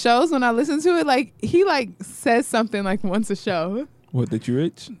listen to the shows. When I listen to it, like he like says something like once a show. What, that you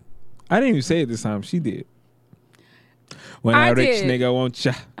rich? I didn't even say it this time. She did. When I I rich did. nigga want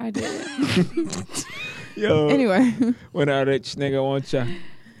ya. I did. Yo. Anyway, When I rich nigga want ya.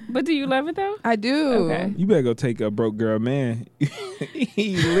 But do you love it though? I do. Okay. You better go take a broke girl man.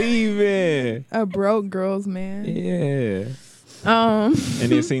 He leaving. A broke girls man. Yeah. And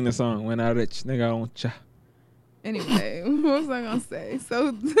then sing the song. When I rich nigga want ya. Anyway, what was I gonna say?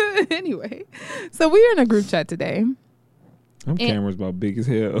 So anyway, so we are in a group chat today, Them cameras about big as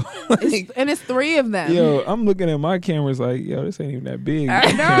hell. and it's 3 of them. Yo, I'm looking at my cameras like, yo, this ain't even that big. I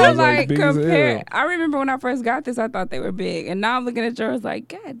Them know, cameras, like big as hell. compare. I remember when I first got this, I thought they were big, and now I'm looking at yours like,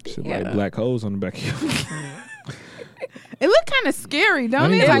 God Shit damn. like black holes on the back of your It looked kind of scary,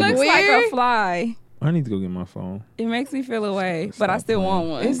 don't It it? It Like looks weird. like a fly. I need to go get my phone. It makes me feel away, Stop but I still playing. want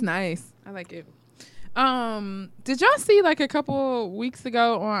one. It's nice. I like it. Did y'all see like a couple weeks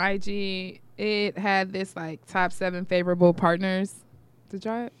ago on IG? It had this like top 7 favorable partners. Did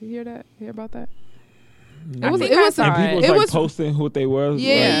y'all hear about that? I was- think it I was- saw And people was It like was- posting what they were.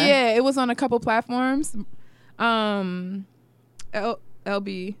 Yeah, Yeah. yeah. It was on a couple platforms. LB.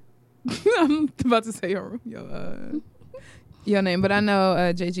 I'm about to say your name, but I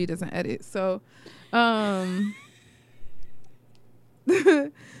know JG doesn't edit. So,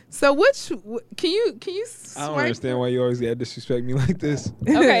 so can you I don't understand why you always gotta disrespect me like this.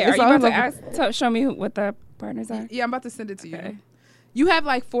 Okay, are It's you all about to show me what the partners are? Yeah, I'm about to send it to you. Okay. You have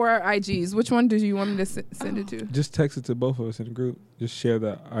like 4 IGs. Which one do you want me to send it to? Just text it to both of us in the group. Just share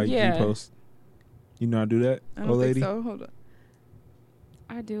the IG Yeah. post. You know how to do that, I old don't lady? think so. Hold on.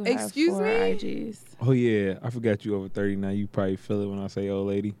 I do have Excuse 4 me? IGs. Oh yeah, I forgot you over 30 now. You probably feel it when I say old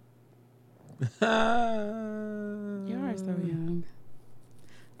lady. You are so young.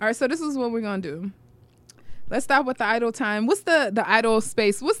 All right, so this is what we're gonna do. Let's start with the idle time. What's the idle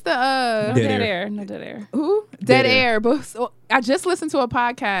space? What's the No Dead dead air. air. No dead air. who? Dead Dead air. air. But so, I just listened to a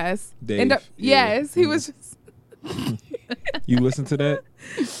podcast. Dave, yeah. Yes, he was. Just, You listen to that?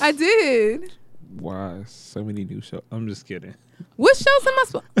 I did. Why so many new shows? I'm just kidding. What shows am I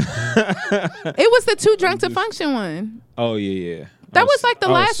supposed? It was the Too Drunk to Function one. Oh yeah. That was like the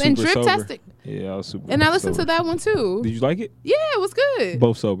I was last and super Drip sober. Tastic. Yeah, I was super. And I listened sober. to that one too. Did you like it? Yeah, it was good.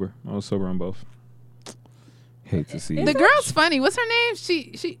 Both sober. I was sober on both. Hate to see The it. girl's funny. What's her name?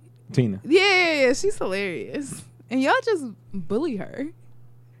 She. Tina. Yeah, she's hilarious. And y'all just bully her.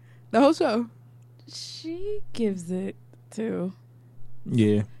 The whole show. She gives it too.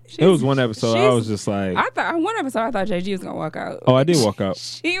 Yeah. It was one episode. I was just like, I thought JG was gonna walk out. oh, I did walk out.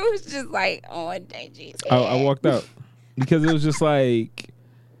 She was just like on JG's head. I walked out because it was just like.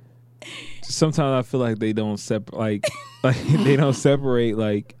 Sometimes I feel like they don't separate. Like they don't separate.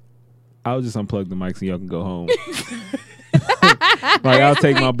 Like I'll just unplug the mics and y'all can go home. Like I'll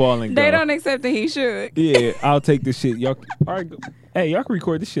take my ball and go. They don't accept that he should. Yeah, I'll take this shit. Y'all, all right. Go. Hey, y'all can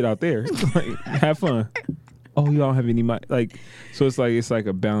record this shit out there. Like, have fun. Oh, y'all don't have any mic. Like, so it's like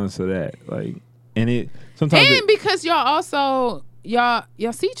a balance of that. Like, and it sometimes. And because y'all also y'all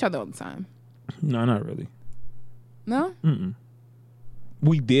see each other all the time. No, not really. No. Mm-mm.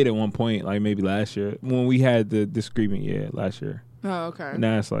 We did at one point, like maybe last year when we had the disagreement. Yeah, last year. Oh, okay.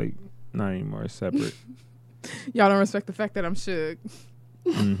 Now it's like not anymore. It's separate. Y'all don't respect the fact that I'm shook.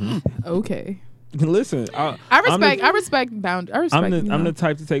 Mm-hmm. Okay. Listen, I respect boundaries. I'm the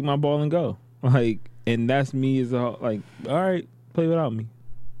type to take my ball and go. Like, and that's me as a like. All right, play without me.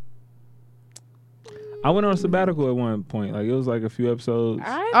 I went on a sabbatical at one point. Like it was like a few episodes.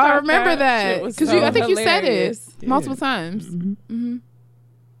 I remember that because so I think you said it Yeah. multiple times. Mm-hmm.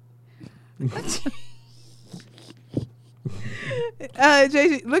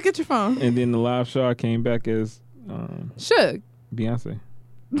 JG, look at your phone. And then the live show, I came back as Shook Beyonce.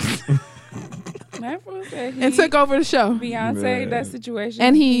 and took over the show. Beyonce, Man. that situation.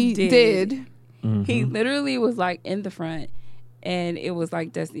 And he did. Mm-hmm. He literally was like in the front, and it was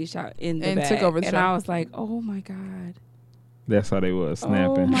like Destiny shot in the And back. took over the and show. I was like, oh my God. That's how they was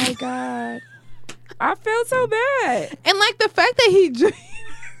snapping. Oh my God. I felt so bad. And like the fact that he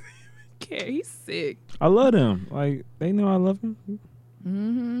he's sick. I love them. Like they know I love them.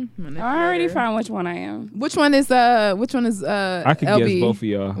 Mm-hmm. I already found which one I am. Which one is I could LB? guess both of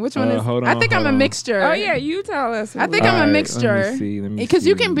y'all. Which one is? Hold on, I think I'm a mixture. Oh yeah, you tell us. I think who- I'm a All right, mixture. Let me see. Because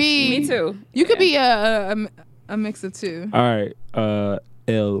you can be. Me too. You could be a mix of two. All right.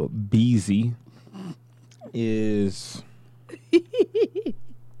 LBZ is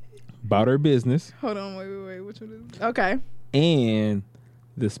about her business Hold on, wait. Which one is? Okay. and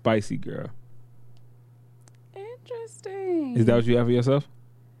the spicy girl. Interesting. Is that what you have for yourself?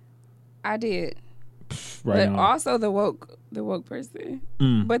 I did. Right But on. also the woke person.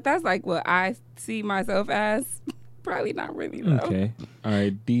 Mm. But that's like what I see myself as. Probably not really though. Okay. All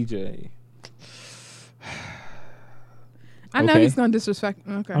right, DJ. I know Okay. he's gonna disrespect.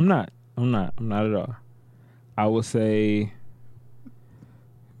 Okay. I'm not at all. I will say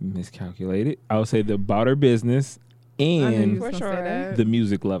miscalculated. I would say the about her business I knew you and was For gonna say sure. that. the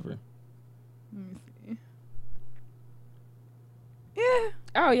music lover. Let me see. Yeah.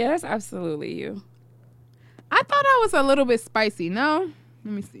 Oh yeah, that's absolutely you. I thought I was a little bit spicy. No.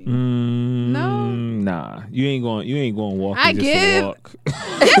 Let me see. No. Nah. You ain't going walking I just give- to walk.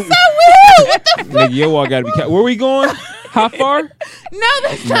 Yes, I will. What the Nigga, your walk gotta be where we going? How far? No,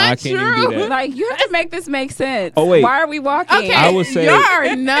 that's Nah, I not can't even do true. that. Like you have to make this make sense. Oh, wait. Why are we walking? Okay, I would say- y'all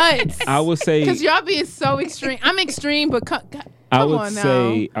are nuts. I would say Because y'all being so extreme. I'm extreme, but come I on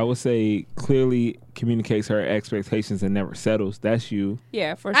now. would say clearly communicates her expectations and never settles. That's you.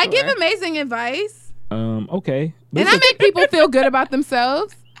 Yeah, for sure. I give amazing advice, Okay. But and I make people feel good about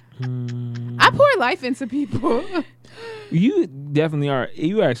themselves. Mm, I pour life into people. you definitely are.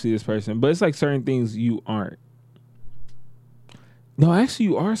 You actually this person, but it's like certain things you aren't. No, actually,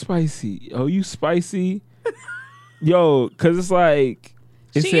 you are spicy. Oh, you spicy? Yo, because it's like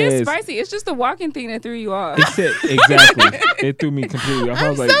it She says is spicy. It's just the walking thing that threw you off. it said exactly. It threw me completely off. I I'm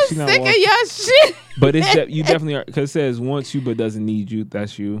was like, so she's not sick walking. of y'all shit. But it's you definitely are because it says wants you but doesn't need you.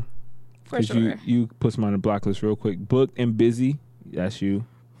 That's you. For 'Cause sure. You put some on the block list real quick. Booked and busy. That's you.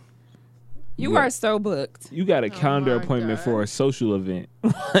 You Yeah. are so booked. You got a calendar my appointment God. for a social event.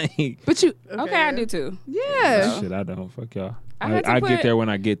 Like, But you Okay, I do too. Yeah. shit, I don't. Fuck y'all. I had to I put- get there when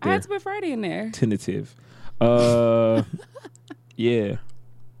I get I there. had to put Friday in there. Tentative. Yeah.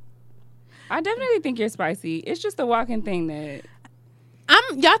 I definitely think you're spicy. It's just the walking thing that.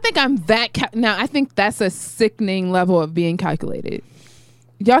 Y'all think I'm that now? I think that's a sickening level of being calculated.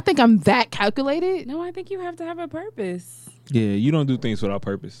 Y'all think I'm that calculated? No, I think you have to have a purpose. Yeah, you don't do things without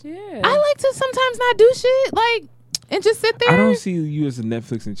purpose. Yeah. I like to sometimes not do shit like and just sit there. I don't see you as a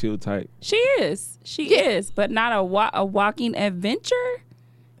Netflix and chill type. She is. She is, but not a walking adventure.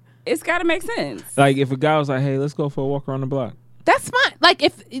 It's got to make sense. Like if a guy was like, "Hey, let's go for a walk around the block." That's fine. Like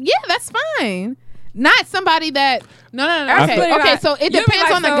that's fine. Not somebody that no. Absolutely Okay, not. so it You'll be depends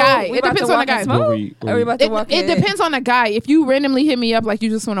like, on the so guy. we It about to depends on the walk and guy. smoke? Where were you- Are we about to walk It in? depends on the guy. If you randomly hit me up like you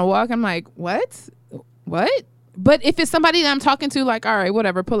just want to walk, I'm like, what? But if it's somebody that I'm talking to, like, all right,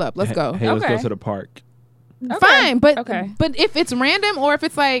 whatever, pull up, let's go. Hey, let's go Okay. to the park. Okay. Fine, but Okay. but if it's random or if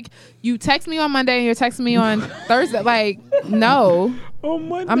it's like you text me on Monday and you're texting me on Thursday, like no. On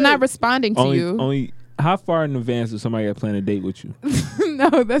Monday. I'm not responding to you. Only how far in advance does somebody got plan a date with you?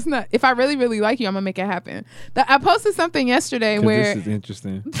 No, that's not. If I really, really like you, I'm gonna make it happen. I posted something yesterday where this is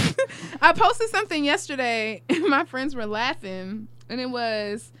interesting. I posted something yesterday and my friends were laughing, and it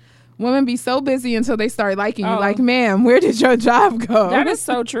was, women be so busy until they start liking you. Like, ma'am, where did your job go? That is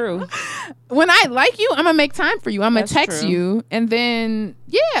so true. When I like you, I'm gonna make time for you. I'm gonna That's text true. you, and then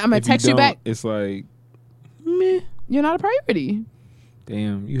I'm gonna If text you don't, back. It's like, You're not a priority.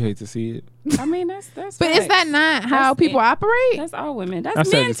 damn, you hate to see it. I mean, that's. But is that not how That's people it. operate? That's all women. I'm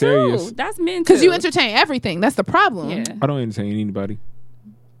That's men too. Sagittarius. That's men too. Because you entertain everything. That's the problem. Yeah. I don't entertain anybody.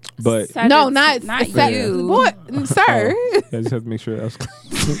 But No, not you. What, sir? I just have to make sure that was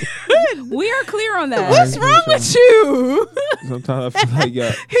clear. We are clear on that. What's wrong with you? Sometimes I feel like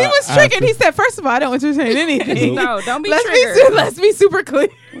He was tricking. He said, first of all, I don't entertain anything. No, don't be let's triggered. let's be super clear.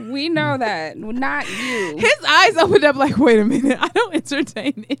 We know that. Not you. His eyes opened up like, wait a minute, I don't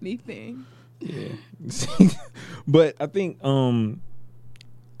entertain anything. Yeah. But I think But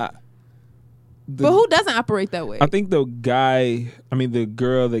who doesn't operate that way? I think the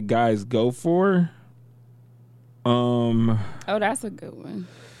girl that guys go for Oh, that's a good one.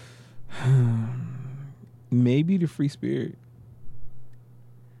 maybe the free spirit.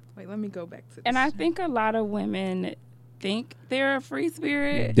 Wait, let me go back to this. And I think a lot of women think they're a free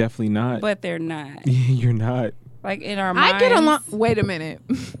spirit, Definitely not. but they're not. You're not. Like in our minds. I get along. Wait a minute.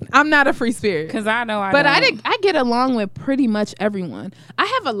 I'm not a free spirit. Because I know I But don't. I get along with pretty much everyone. I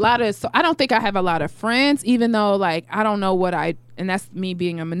have a lot of, so I don't think I have a lot of friends, even though like I don't know and that's me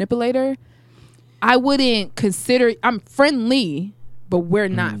being a manipulator. I wouldn't consider, I'm friendly, but we're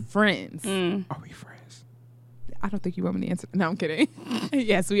not friends. Are we friends? I don't think you want me to answer. No, I'm kidding.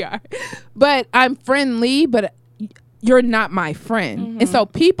 Yes, we are. But I'm friendly, but you're not my friend. And so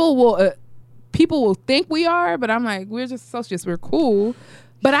people will think we are, but I'm like, we're just associates. We're cool.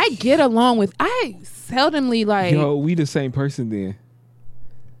 But I get along with, I seldomly like. Yo, we the same person then.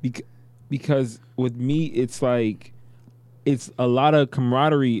 Because with me, it's like, it's a lot of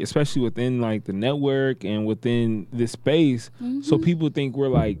camaraderie, especially within like the network and within this space. So people think we're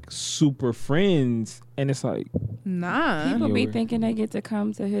like super friends, and it's like, Nah. People be Yo. thinking they get to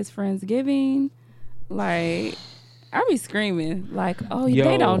come to his Friendsgiving. Like, I be screaming, like, oh, Yo,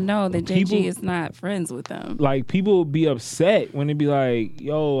 they don't know that JG people- is not friends with them. like people be upset when they be like,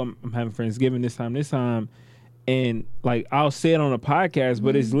 yo, I'm having Friendsgiving this time. And like I'll say it on a podcast,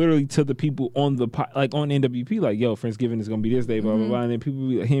 but it's literally to the people on the like on NWP, like, yo, Friendsgiving is gonna be this day, blah blah blah. And then people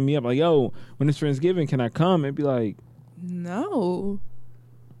be hitting me up like, yo, when it's Friendsgiving, can I come? And be like, No.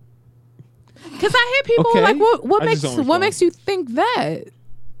 Because I hear people Okay. like, what I makes just don't what respond. makes you think that?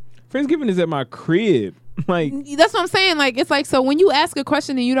 Friendsgiving is at my crib. Like, That's what I'm saying. Like, it's like, so when you ask a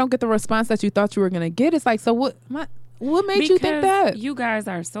question and you don't get the response that you thought you were gonna get, it's like, so what made you think that? You guys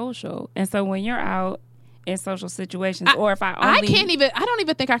are social, and so when you're out in social situations, or if I I don't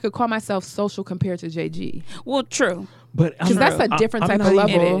even think I could call myself social compared to JG. well, true. but I'm 'Cause that's not- a different I'm type of not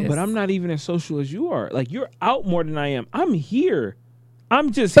even- level. It is. But I'm not even as social as you are. Like, you're out more than I am. I'm here.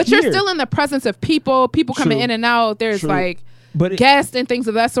 I'm just But here. you're still in the presence of people coming True. in and out. There's True. like But guests and things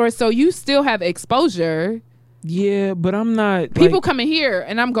of that sort. So you still have exposure. yeah, but I'm not. People like, coming here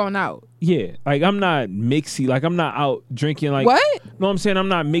and I'm going out. Yeah, like I'm not mixy. Like I'm not out drinking. Like What? No, I'm saying I'm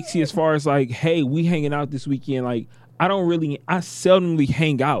not mixy as far as like, hey, we hanging out this weekend. Like I seldomly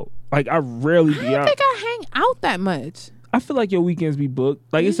hang out. Like I rarely I be don't out. think I hang out that much. I feel like your weekends be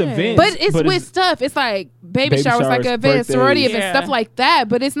booked. Like it's Yeah. events, But it's with stuff. It's like baby showers, like an event, birthdays. sorority event, Yeah. stuff like that.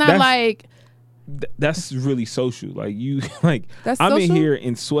 But it's not That's- like that's really social. Like you, like That's I'm in social? here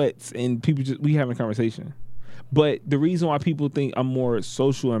in sweats and people we having a conversation. But the reason why people think I'm more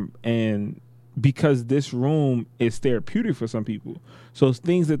social and because this room is therapeutic for some people. So it's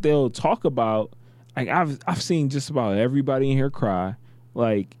things that they'll talk about. Like I've seen just about everybody in here cry.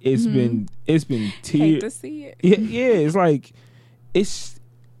 Like it's been Hate tears. to see it. Yeah, it's like it's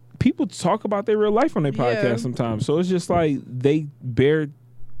people talk about their real life on their podcast Yeah. sometimes. So it's just like they bear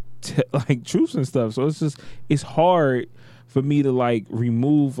like truths and stuff. So it's hard for me to like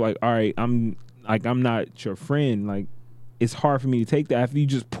remove like, all right, I'm not your friend. Like it's hard for me to take that after you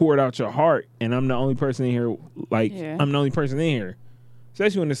just poured out your heart and I'm the only person in here. Like Yeah. I'm the only person in here.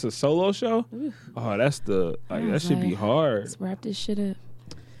 Especially when it's a solo show. Oh, that should be hard. Let's wrap this shit up.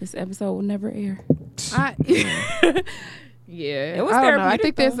 This episode will never air. yeah. It was I don't know. I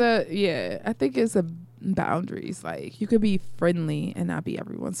therapeutic, think I think it's a boundaries. Like you could be friendly and not be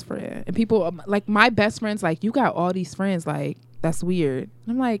everyone's friend. And people like my best friends, like you got all these friends, like that's weird.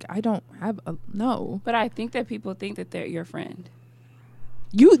 I'm like, I don't have no. But I think that people think that they're your friend.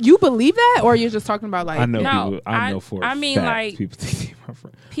 You believe that, or you're just talking about like I know No, people. I know for a I mean, fact like, people think my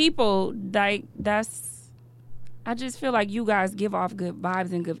friend. people like that's. I just feel like you guys give off good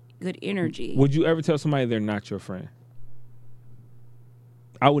vibes and good energy. Would you ever tell somebody they're not your friend?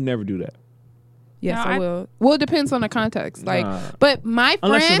 I would never do that. Yes, No, I will. Well, it depends on the context. Like, Nah. but my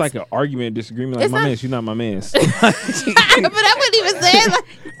Unless friends, it's like an argument, disagreement, like It's my not- man's, you not my man's. but I wouldn't even say it. Like,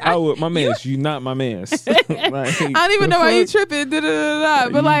 I would, my man's, you not my man's. Like, I don't even know why you tripping. Da, da, da, da.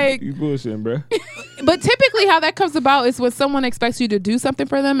 But like, you bullshitting, bro. but typically how that comes about is when someone expects you to do something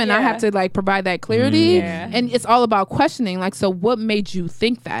for them, and I Yeah. have to like provide that clarity. Yeah. And it's all about questioning. Like, so what made you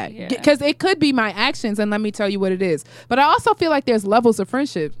think that? Yeah. Because it could be my actions, and let me tell you what it is. But I also feel like there's levels of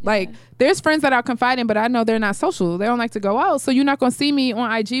friendship. Like, there's friends that I'll confide in, but I know they're not social. They don't like to go out, so you're not gonna see me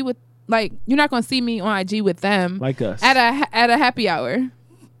on IG with you're not gonna see me on IG with them Like us. at a happy hour,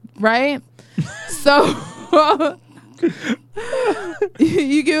 right? So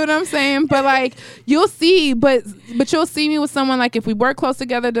you get what I'm saying? But like you'll see, but you'll see me with someone like if we work close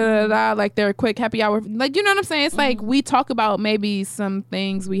together, da da da, like they're a quick happy hour, like you know what I'm saying? It's like we talk about maybe some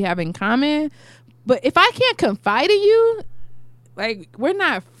things we have in common, but if I can't confide in you, like we're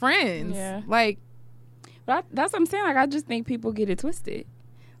not friends. Yeah. Like But that's what I'm saying. Like, I just think people get it twisted.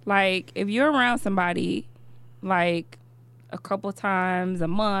 Like, if you're around somebody, like, a couple times a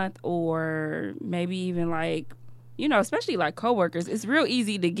month or maybe even, like, you know, especially, like, coworkers, it's real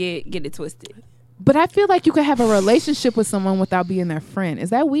easy to get it twisted. but I feel like you could have a relationship with someone without being their friend. Is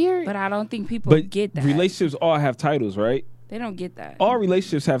that weird? But I don't think people But get that. relationships all have titles, right? They don't get that. All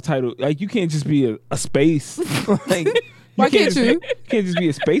relationships have titles. Like you can't just be a space. Like Why can't just you? Be, can't just be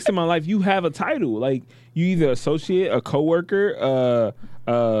a space in my life. You have a title. Like you either associate, a coworker,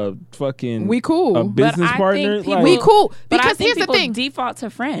 fucking We cool. a But business I partner. think people- Like, we cool. But I Because think here's the people thing. default to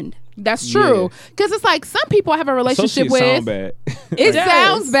friend. That's true. Because it's like some people I have a relationship associates with. sound bad. It does.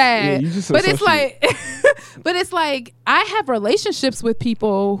 sounds bad. Yeah, you just but it's associate. like but it's like I have relationships with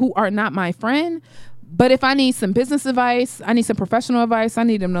people who are not my friend. But if I need some business advice, I need some professional advice, I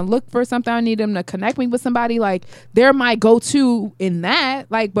need them to look for something, I need them to connect me with somebody, like they're my go-to in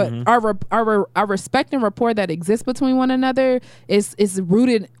that. Like, but our respect and rapport that exists between one another is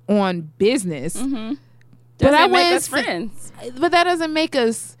rooted on business. Doesn't I make wouldn't us say- friends. But that doesn't make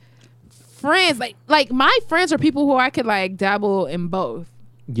us friends. Like my friends are people who I could like dabble in both.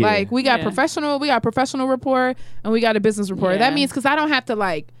 Yeah. Like we got Yeah. professional rapport, and we got a business rapport. Yeah. That means because I don't have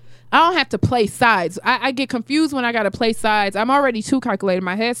to play sides. I get confused when I got to play sides. I'm already too calculated.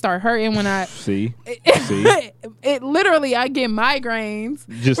 My head start hurting when I. See, It literally, I get migraines.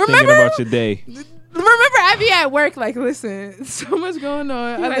 just Remember- thinking about your day. Remember, I be at work like, listen, so much going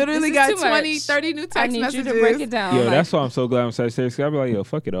on. You're I like, literally this is got too 20, much. 30 new text I need messages. you to break it down. Yo, Like, that's why I'm so glad I'm Sagittarius. I'll be like, yo,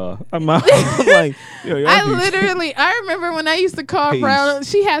 fuck it all. I'm out. I'm like, yo, y'all I do- literally, I remember when I used to call Peace. Brown.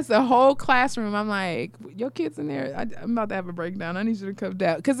 She has the whole classroom. I'm like, your kids in there. I'm about to have a breakdown. I need you to come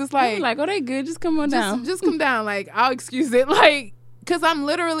down because it's I'm like, like, oh, they good. Just come on down. just come down. Like, I'll excuse it. Like, because I'm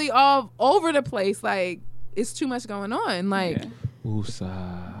literally all over the place. Like, it's too much going on. Like, Yeah.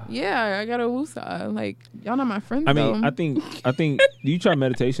 Woosah. yeah, I got a woosah. Like, y'all not my friends. I mean, though. I think. Do you try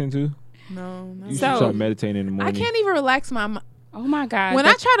meditation too? no. You So- should try meditating in the I morning. can't even relax my mind. Oh my God. When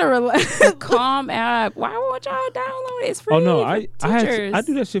the I try to relax, Calm app. Why won't y'all download it? It's free. Oh no, for I teachers.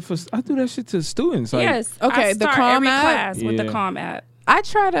 do that shit I do that shit to students. Like, Yes. Okay, I the start Calm every app? class with the Yeah. Calm app I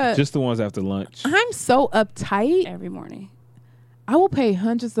try to. just the ones after lunch. I'm so uptight. every morning. I will pay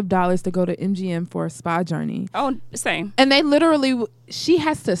hundreds of dollars to go to MGM for a spa journey. Oh, same. And they literally, she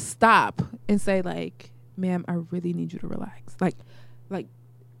has to stop and say, like, ma'am, I really need you to relax.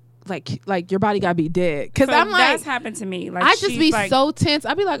 Like your body gotta be dead. Because So I'm like, that's happened to me. Like I just she's be like, so tense.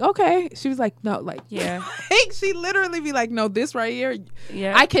 I'd be like, okay. She was like, no, like, Yeah. like, she literally be like, no, this right here.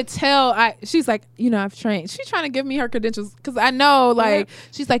 Yeah. I could tell. She's like, I've trained. She's trying to give me her credentials because I know, like,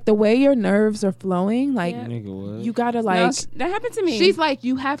 she's like, the way your nerves are flowing, like, Yeah. Nigga, what? you gotta No, like. that happened to me. She's like,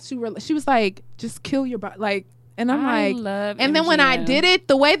 you have to. She was like, just kill your body, like. And I'm I like, love and then when I MGM. did it,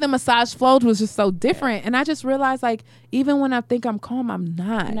 the way the massage flowed was just so different. And I just realized, like, even when I think I'm calm, I'm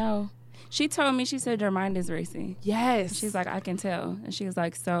not. No. She told me, she said, your mind is racing. Yes. She's like, I can tell. And she was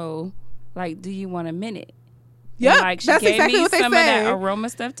like, so, like, do you want a minute? yeah, And, like, she that's gave exactly me what they some say. of that aroma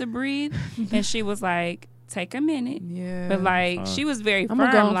stuff to breathe. And she was like, take a minute. Yeah. But, like, she was very I'm firm.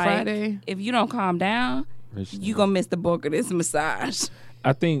 gonna go on like, Friday. if you don't calm down, Rich you going to miss the bulk of this massage.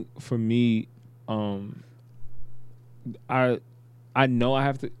 I think for me, I know I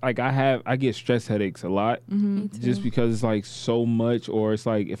have to, like, I get stress headaches a lot just because it's like so much, or it's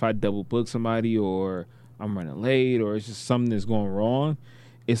like if I double book somebody or I'm running late or it's just something that's going wrong,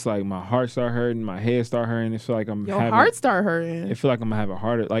 it's like my heart start hurting, my head start hurting. It feel like I'm Your having, heart start hurting. it feel like I'm gonna have a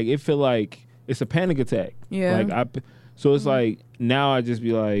heart, like it feel like it's a panic attack. Yeah. Like So it's like now I just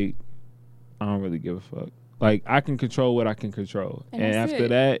be like, I don't really give a fuck. Like I can control what I can control, and after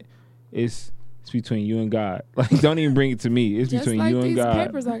that, it's between you and God. Like don't even bring it to me. It's Just between like you and these God.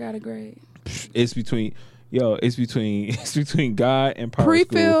 papers I got to grade. It's between God and Power School.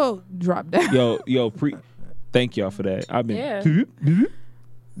 Pre-fill drop down. Thank y'all for that. I've been Yeah.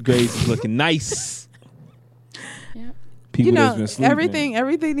 grades is looking nice. Yep. People that's been sleeping.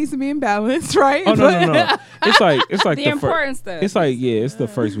 everything needs to be in balance, right? Oh no. It's like The important stuff. It's like it's the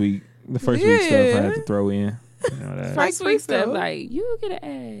first week. The first week stuff I had to throw in. You know that. First week stuff, so. like you get an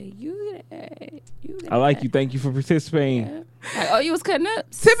A, you get an A, you get an I like A. you. Thank you for participating. Yeah. Like, oh, you was cutting up.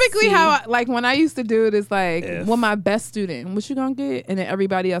 Typically, See? how when I used to do it is like, F. well, my best student, what you gonna get, and then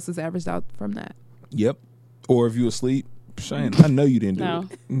everybody else is averaged out from that. Yep. Or if you asleep, I know you didn't do No.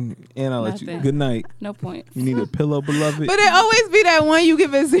 it. And I'll let you. Nothing. Good night. No points. You need a pillow, beloved. But it always be that one you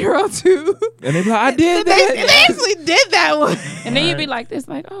give a 0 to. And they be like, I did They that. actually did that one. And then you'd be like this,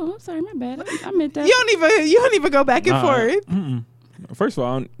 like, oh, I'm sorry, my bad. I meant that. You don't even go back and Nah. forth. Mm-mm. First of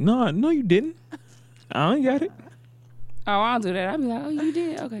all, no, you didn't. I ain't got it. Oh, I don't do that. I'd be like, oh, you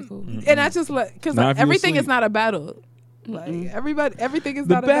did? Okay, cool. And I just like because Not if you everything asleep. is not a battle. Like everything is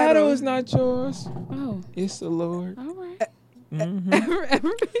The not a battle. battle is not yours. Oh, It's the Lord. all right.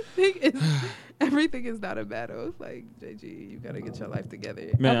 Mhm. everything is not a battle. It's like JG, you gotta get your life together.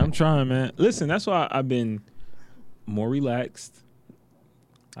 Man, I'm trying, man. Listen, that's why I've been more relaxed.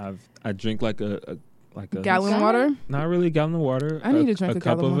 I drink like a Gallon of water. not really a gallon of water. I need to drink a a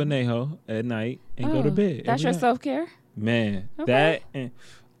cup of gallon Anejo at night and go to Oh, bed. That's every your night. self-care? Man, Okay. that and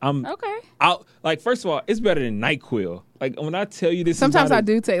I'm Okay. out. Like first of all, it's better than NyQuil. Like when I tell you this, Sometimes is not I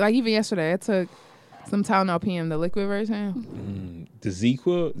do take, like even yesterday, I took some Tylenol PM, the liquid version. the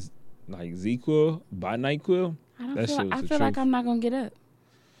ZQuil, like ZQuil by NyQuil. I don't That feel shit like, I was the feel like truth. I'm not going to get up.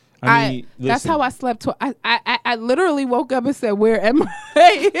 I mean, That's listen, how I slept. I literally woke up and said, "Where am I?"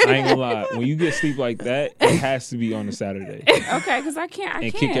 I ain't gonna lie. When you get sleep like that, it has to be on a Saturday Okay, because I can't.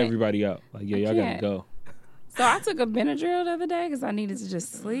 and kick everybody out. Like, yeah, I y'all gotta can't. go. So I took a Benadryl the other day because I needed to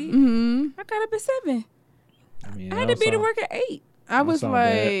just sleep. hmm I got up at 7. I mean, I had to be to work at 8. I was sound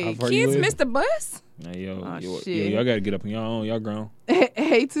bad. How like, far you Kids live? missed the bus. Nah, yo, Oh, shit. y'all gotta get up on your own. Y'all grown.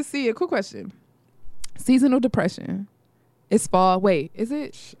 hate to see it. Quick question: seasonal depression. It's fall. Wait, is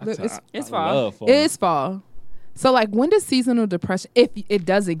it? It's I fall. love fall. It's fall. So like, when does seasonal depression, if it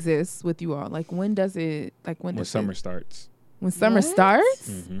does exist with you all, like when does it? Like when when does summer it, starts. when summer What? starts?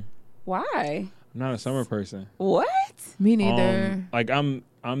 Mm-hmm. Why? I'm not a summer person. What? Me neither. Like I'm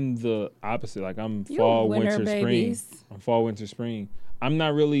the opposite. Like I'm You fall, winter winter, babies. spring. I'm fall, winter, spring. I'm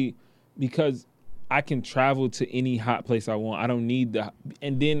not really because I can travel to any hot place I want. I don't need the.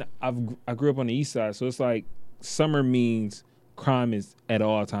 And then I grew up on the east side, so it's like summer means crime is at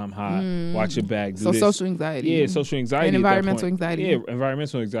all time high. Watch your back. Do So this. social anxiety. Yeah, social anxiety. And at that environmental point. anxiety. Yeah,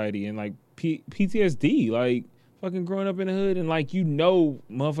 environmental anxiety and like PTSD. Like fucking growing up in the hood and like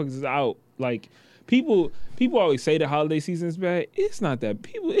motherfuckers is out. Like people always say the holiday season is bad. It's not that.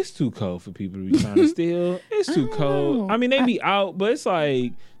 It's too cold for people to be trying to steal. It's too I don't cold. know. I mean, they be out, but it's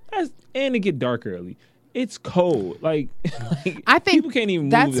like and it get dark early. It's cold. Like I think people can't even.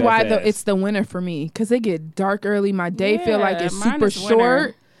 That's move that why fast. it's the winter for me, because it get dark early. My day feel like Yeah, it's mine super is winter.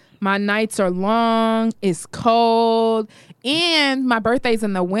 short. My nights are long. It's cold, and my birthday's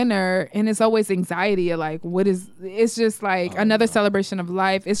in the winter, and it's always anxiety of like, what is? It's just like another celebration of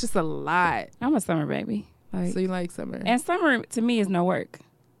life. It's just a lot. I'm a summer baby. Like, So you like summer? and summer to me is no work.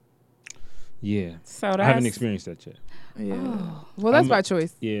 Yeah, So that's I haven't experienced that yet. Yeah. Oh. Well, that's I'm by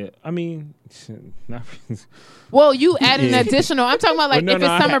choice. Yeah, I mean, not. Well, you add an Yeah. additional. I'm talking about like Well, if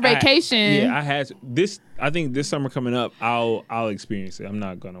it's summer I vacation. yeah, I had this. I think this summer coming up, I'll experience it. I'm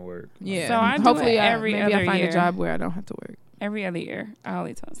not gonna work. Yeah. So I do hopefully it every maybe other I find year. a job where I don't have to work. Every other year. I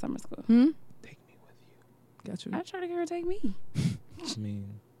only tell summer school. Hmm. Take me with Got you. I try to get her to take me. you. I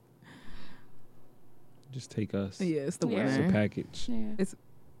mean, just take us. Yeah, it's the Yeah. It's a winter. package. Yeah. It's-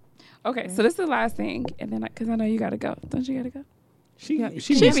 Okay, so this is the last thing, and then because I know you gotta go, don't you gotta go? She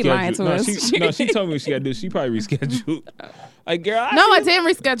She be lying rescheduled. to no, us. She told me what she gotta do. She probably rescheduled. Like, girl, No, I didn't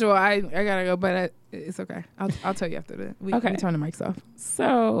reschedule. I gotta go, but it's okay. I'll tell you after that. We turn the mics off.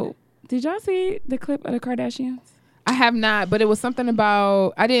 So, did y'all see the clip of the Kardashians? I have not, but it was something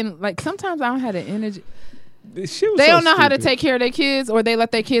about I didn't like. Sometimes I don't have the energy. This shit was They so don't know how to stupid. take care of their kids, or they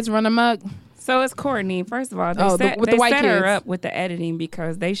let their kids run amok. So it's Courtney. First of all, they Oh, set, with they the white set her kids. up with the editing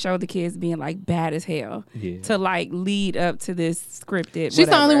because they showed the kids being like bad as hell Yeah. to like lead up to this scripted. She's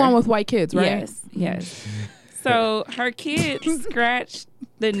the only whatever. one with white kids, right? Yes. So her kids scratched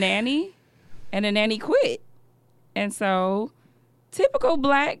the nanny, and the nanny quit. And so, typical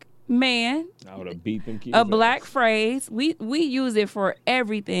black man, I would have beat them kids. a black phrase. We use it for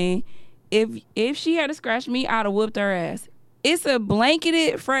everything. If she had to scratch me, I'd have whooped her ass. It's a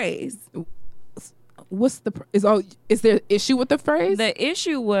blanketed phrase. What's the is there issue with the phrase? The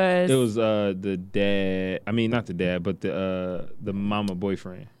issue was It was the dad. I mean, not the dad, but the mama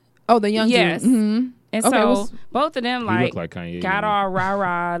boyfriend. Oh, the young yes. dude. Mm-hmm. And Okay, so what's- both of them He like looked like Kanye. got all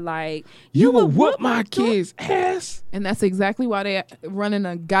rah like You will whoop my kids' ass. And that's exactly why they running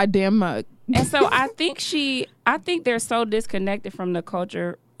a goddamn mug. And so I think they're so disconnected from the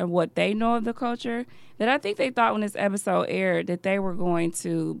culture and what they know of the culture that I think they thought when this episode aired that they were going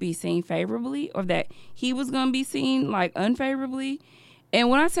to be seen favorably or that he was going to be seen like unfavorably. And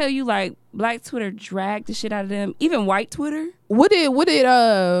when I tell you like black Twitter dragged the shit out of them, even white Twitter.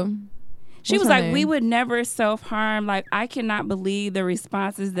 She was like, we would never self-harm. Like, I cannot believe the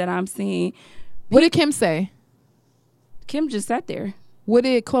responses that I'm seeing. What did Kim say? Kim just sat there. What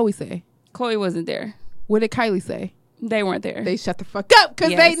did Chloe say? Chloe wasn't there. What did Kylie say? They weren't there. They shut the fuck up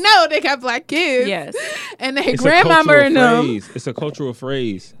because they know they got black kids. Yes. And they It's grandmama and them. It's a cultural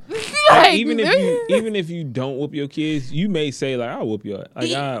phrase. Like, even if you don't whoop your kids, you may say like, "I'll whoop your."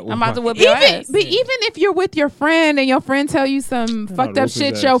 Like, I'm about to whoop your ass. But even if you're with your friend and your friend tell you some fucked up whoop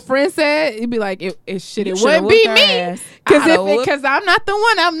shit his your ass. friend said, you'd be like, it shit, You it shoulda wouldn't be whooped her me. ass. I'da whooped- Because I'm not the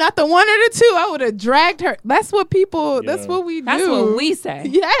one. I'm not the one or the two. I would have dragged her. That's what people. That's Yeah. what we do. That's what we say.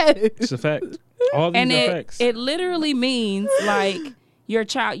 Yes. It's a fact. All these And are facts. it literally means like your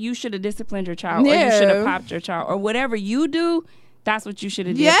child, you should have disciplined your child, or you Yeah. should have popped your child, or whatever you do. That's what you should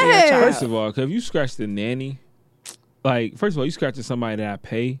have did for Yes. your child. First of all, 'cause if you scratch the nanny, like first of all, you scratching somebody that I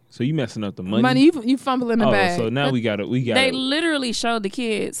pay, so you messing up the money. You fumbling the bag. So now we got They literally showed the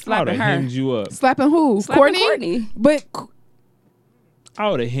kids I would slapping have her. hemmed you up. Slapping who? Slapping Courtney. But I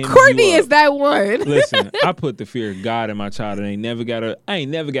would have hemmed Courtney you up. is that one. Listen, I put the fear of God in my child, and I ain't never got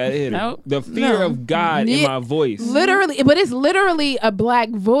to hit her. Nope. The fear No. of God in Yeah. my voice. Literally, but it's literally a black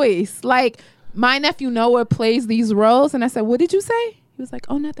voice. Like my nephew Noah plays these roles, and I said, "What did you say?" He was like,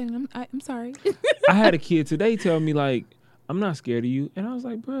 "Oh, nothing. I'm sorry." I had a kid today tell me like, "I'm not scared of you," and I was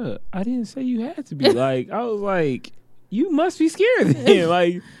like, "Bruh, I didn't say you had to be." Like, I was like, "You must be scared then."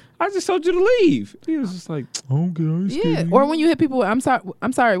 Like, I just told you to leave. He was just like, "Okay, I'm scared." Yeah. of you." Or when you hit people, with, I'm sorry.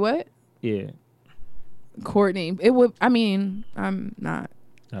 I'm sorry. What? Yeah, Courtney. It would. I mean, I'm not.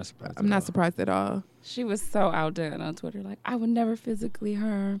 not surprised. I'm not surprised at all. She was so outdone on Twitter. Like, I would never physically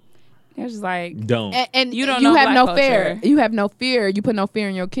harm. It was just like, Don't. And You don't you know have black no culture. fear. You have no fear. You put no fear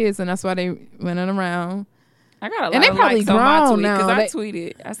in your kids, and that's why they running around. I got a lot And they of probably likes on my grown tweet now. because I They-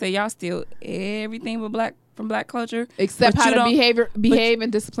 tweeted. I said, y'all steal everything but from black culture. Except But how you to don't- behave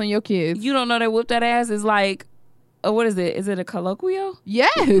and discipline your kids. You don't know that whoop that ass is like, what is it? Is it a colloquial?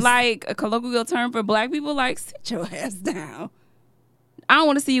 Yes. Like a colloquial term for black people? Like, sit your ass down. I don't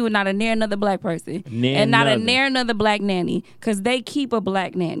want to see you with not a near another black person. Near and not a another. near another black nanny. Because they keep a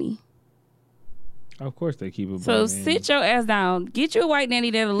black nanny. Of course they keep it. So sit your ass down. Get you a white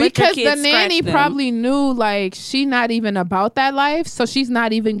nanny that'll let your because kids the nanny scratch them. probably knew like she not even about that life, so she's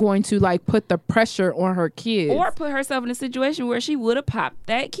not even going to like put the pressure on her kids. Or put herself in a situation where she would have popped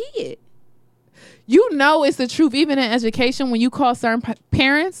that kid. You know it's the truth. Even in education, when you call certain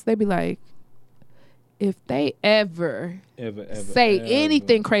parents, they be like, if they ever say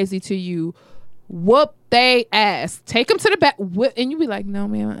anything crazy to you, whoop they ass. Take them to the back. And you be like, no,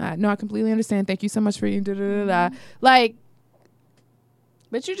 man. I completely understand. Thank you so much for you. Like,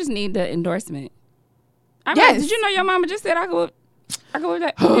 But you just need the endorsement. I Yes. mean, did you know your mama just said I could whip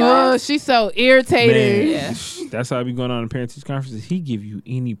that? oh, she's so irritated. Yeah. That's how I be going on in parent teacher conferences. He give you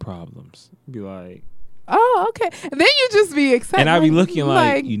any problems. Be like, Oh, okay. And then you just be excited. and I be looking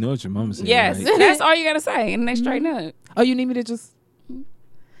like, you know what your mama said. Yes, right? that's all you gotta say, and they straighten up. oh, you need me to just You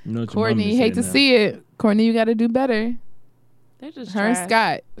know what your Courtney, mama hate said to now. see it. Courtney, you got to do better. They're just Her and trash.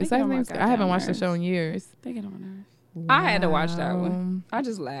 Scott. They Is that get his on my name? Scott? I goddamn haven't watched the nerves. show in years. They get on my nerves. I had to watch that one. I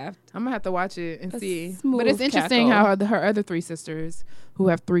just laughed. I'm gonna have to watch it and A see. smooth But it's interesting cackle. how her other three sisters, who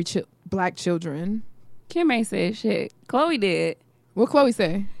have three black children. Kim ain't said shit. Chloe did What Chloe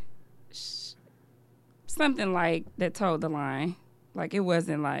say? something like that told the line. Like it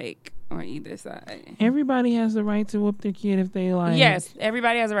wasn't like on either side. Everybody has the right to whoop their kid if they like. Yes,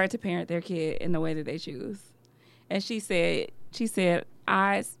 everybody has a right to parent their kid in the way that they choose. And she said,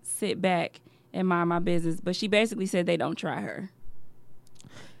 I sit back and mind my business, but she basically said they don't try her.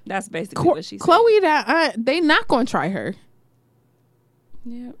 That's basically what she said. Chloe, they not gonna try her.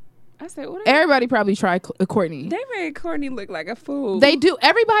 Yep. I said, what? Everybody probably tried Courtney. They made Courtney look like a fool. They do.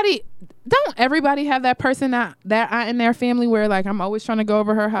 Don't everybody have that person that in their family where like I'm always trying to go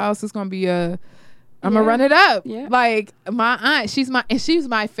over her house. It's gonna be a I'm gonna run it up. Yeah. Like my aunt, she's my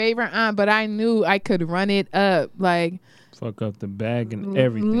favorite aunt, but I knew I could run it up. Like fuck up the bag and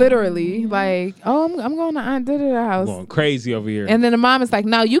everything. Literally, like, oh, I'm going to Aunt Da house. Going crazy over here. And then the mom is like,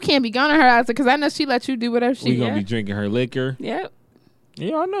 no, you can't be going to her house because I know she let you do whatever we gonna be drinking her liquor. Yep.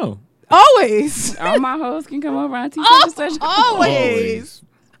 Yeah, I know. Always. All my hoes can come over and teach us. Always.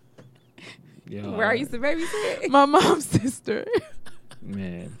 Yeah. Where I used to babysit. My mom's sister.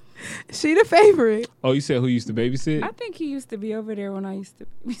 Man. She the favorite. Oh, you said who used to babysit? I think he used to be over there when I used to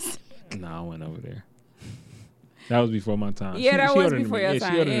babysit. No, I went over there. That was before my time. Yeah, that was older than before me. your she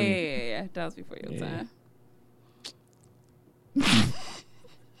time. older than me. Yeah. That was before your time.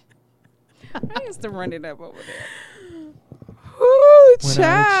 I used to run it up over there. Ooh,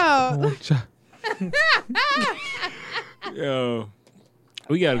 child. Yo,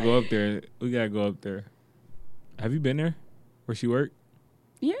 we gotta go up there. Have you been there? Where she worked?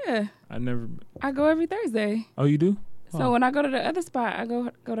 Yeah. I go every Thursday. Oh, you do? So when I go to the other spot, I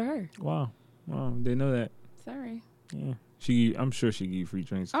go to her. Wow, didn't know that. Sorry. Yeah, I'm sure she give you free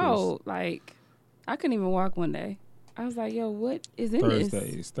drinks. Oh, like I couldn't even walk one day. I was like, yo, what is in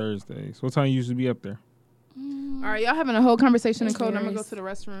this? Thursdays. What time you usually be up there? All right, y'all having a whole conversation in code. I'm gonna go to the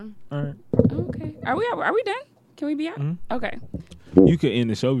restroom. All right. Okay. Are we done? Can we be out? Mm-hmm. Okay. You could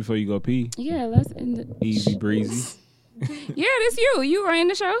end the show before you go pee. Yeah, let's end it. Easy breezy. Yeah, this you. You were in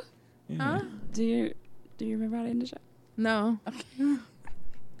the show? Yeah. Huh? Do you remember how to end the show? No. Okay.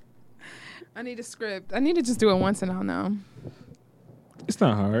 I need a script. I need to just do it once and I'll know. It's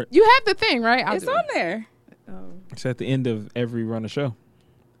not hard. You have the thing, right? It's on there. Oh. It's at the end of every run of show.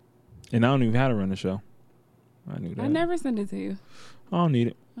 And I don't even have to run a show. I knew that. I never sent it to you. I don't need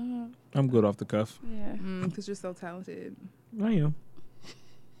it. I'm good off the cuff. Yeah. Because you're so talented. I am.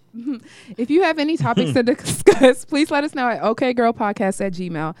 If you have any topics to discuss, please let us know at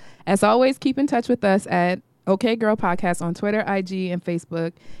okgirlpodcast@gmail.com. As always, keep in touch with us at okgirlpodcast on Twitter, IG, and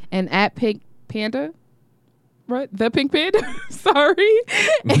Facebook, and at Pink Panda. Right? The Pink Panda? Sorry.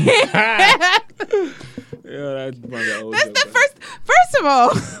 Yeah, that's the first of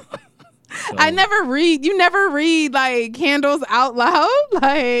all. So. I never read. You never read like handles out loud,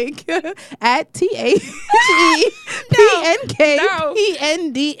 like at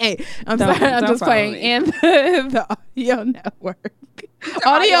THEPNKPNDA. I'm sorry, I'm just playing. And the audio network,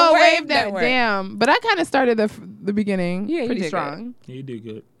 audio wave network. Damn, but I kind of started the beginning. Yeah, pretty strong. Yeah, you did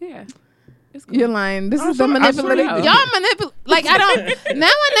good. Yeah. Cool. You're lying. This is the manipulative. Y'all manipulate. Like I don't. Now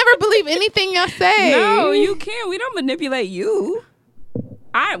I never believe anything y'all say. No, you can't. We don't manipulate you.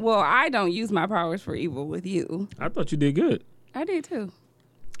 I don't use my powers for evil with you. I thought you did good. I did too.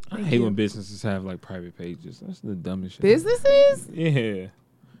 I hate when businesses have like private pages. That's the dumbest shit. Businesses? Yeah.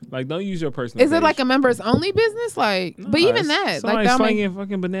 Like don't use your personal Is it like a members only business? Like no, but even that. Somebody's like slinging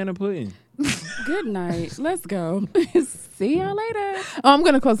fucking banana pudding. Good night. Let's go. See y'all later. Oh, I'm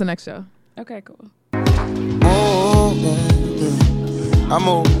gonna close the next show. Okay, cool. Oh, yeah. I'm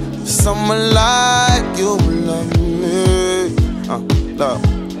a someone like you love me. Love.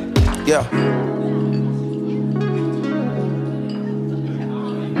 Yeah.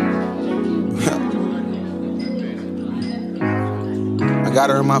 I got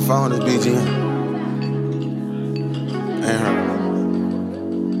her on my phone, it's BGM.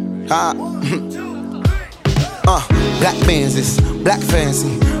 And her. Black Benzes, black fancy,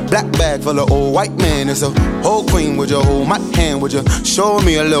 black bag full of old white man. It's a whole queen with your whole mic hand. Would you show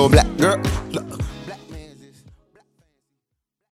me a little black girl?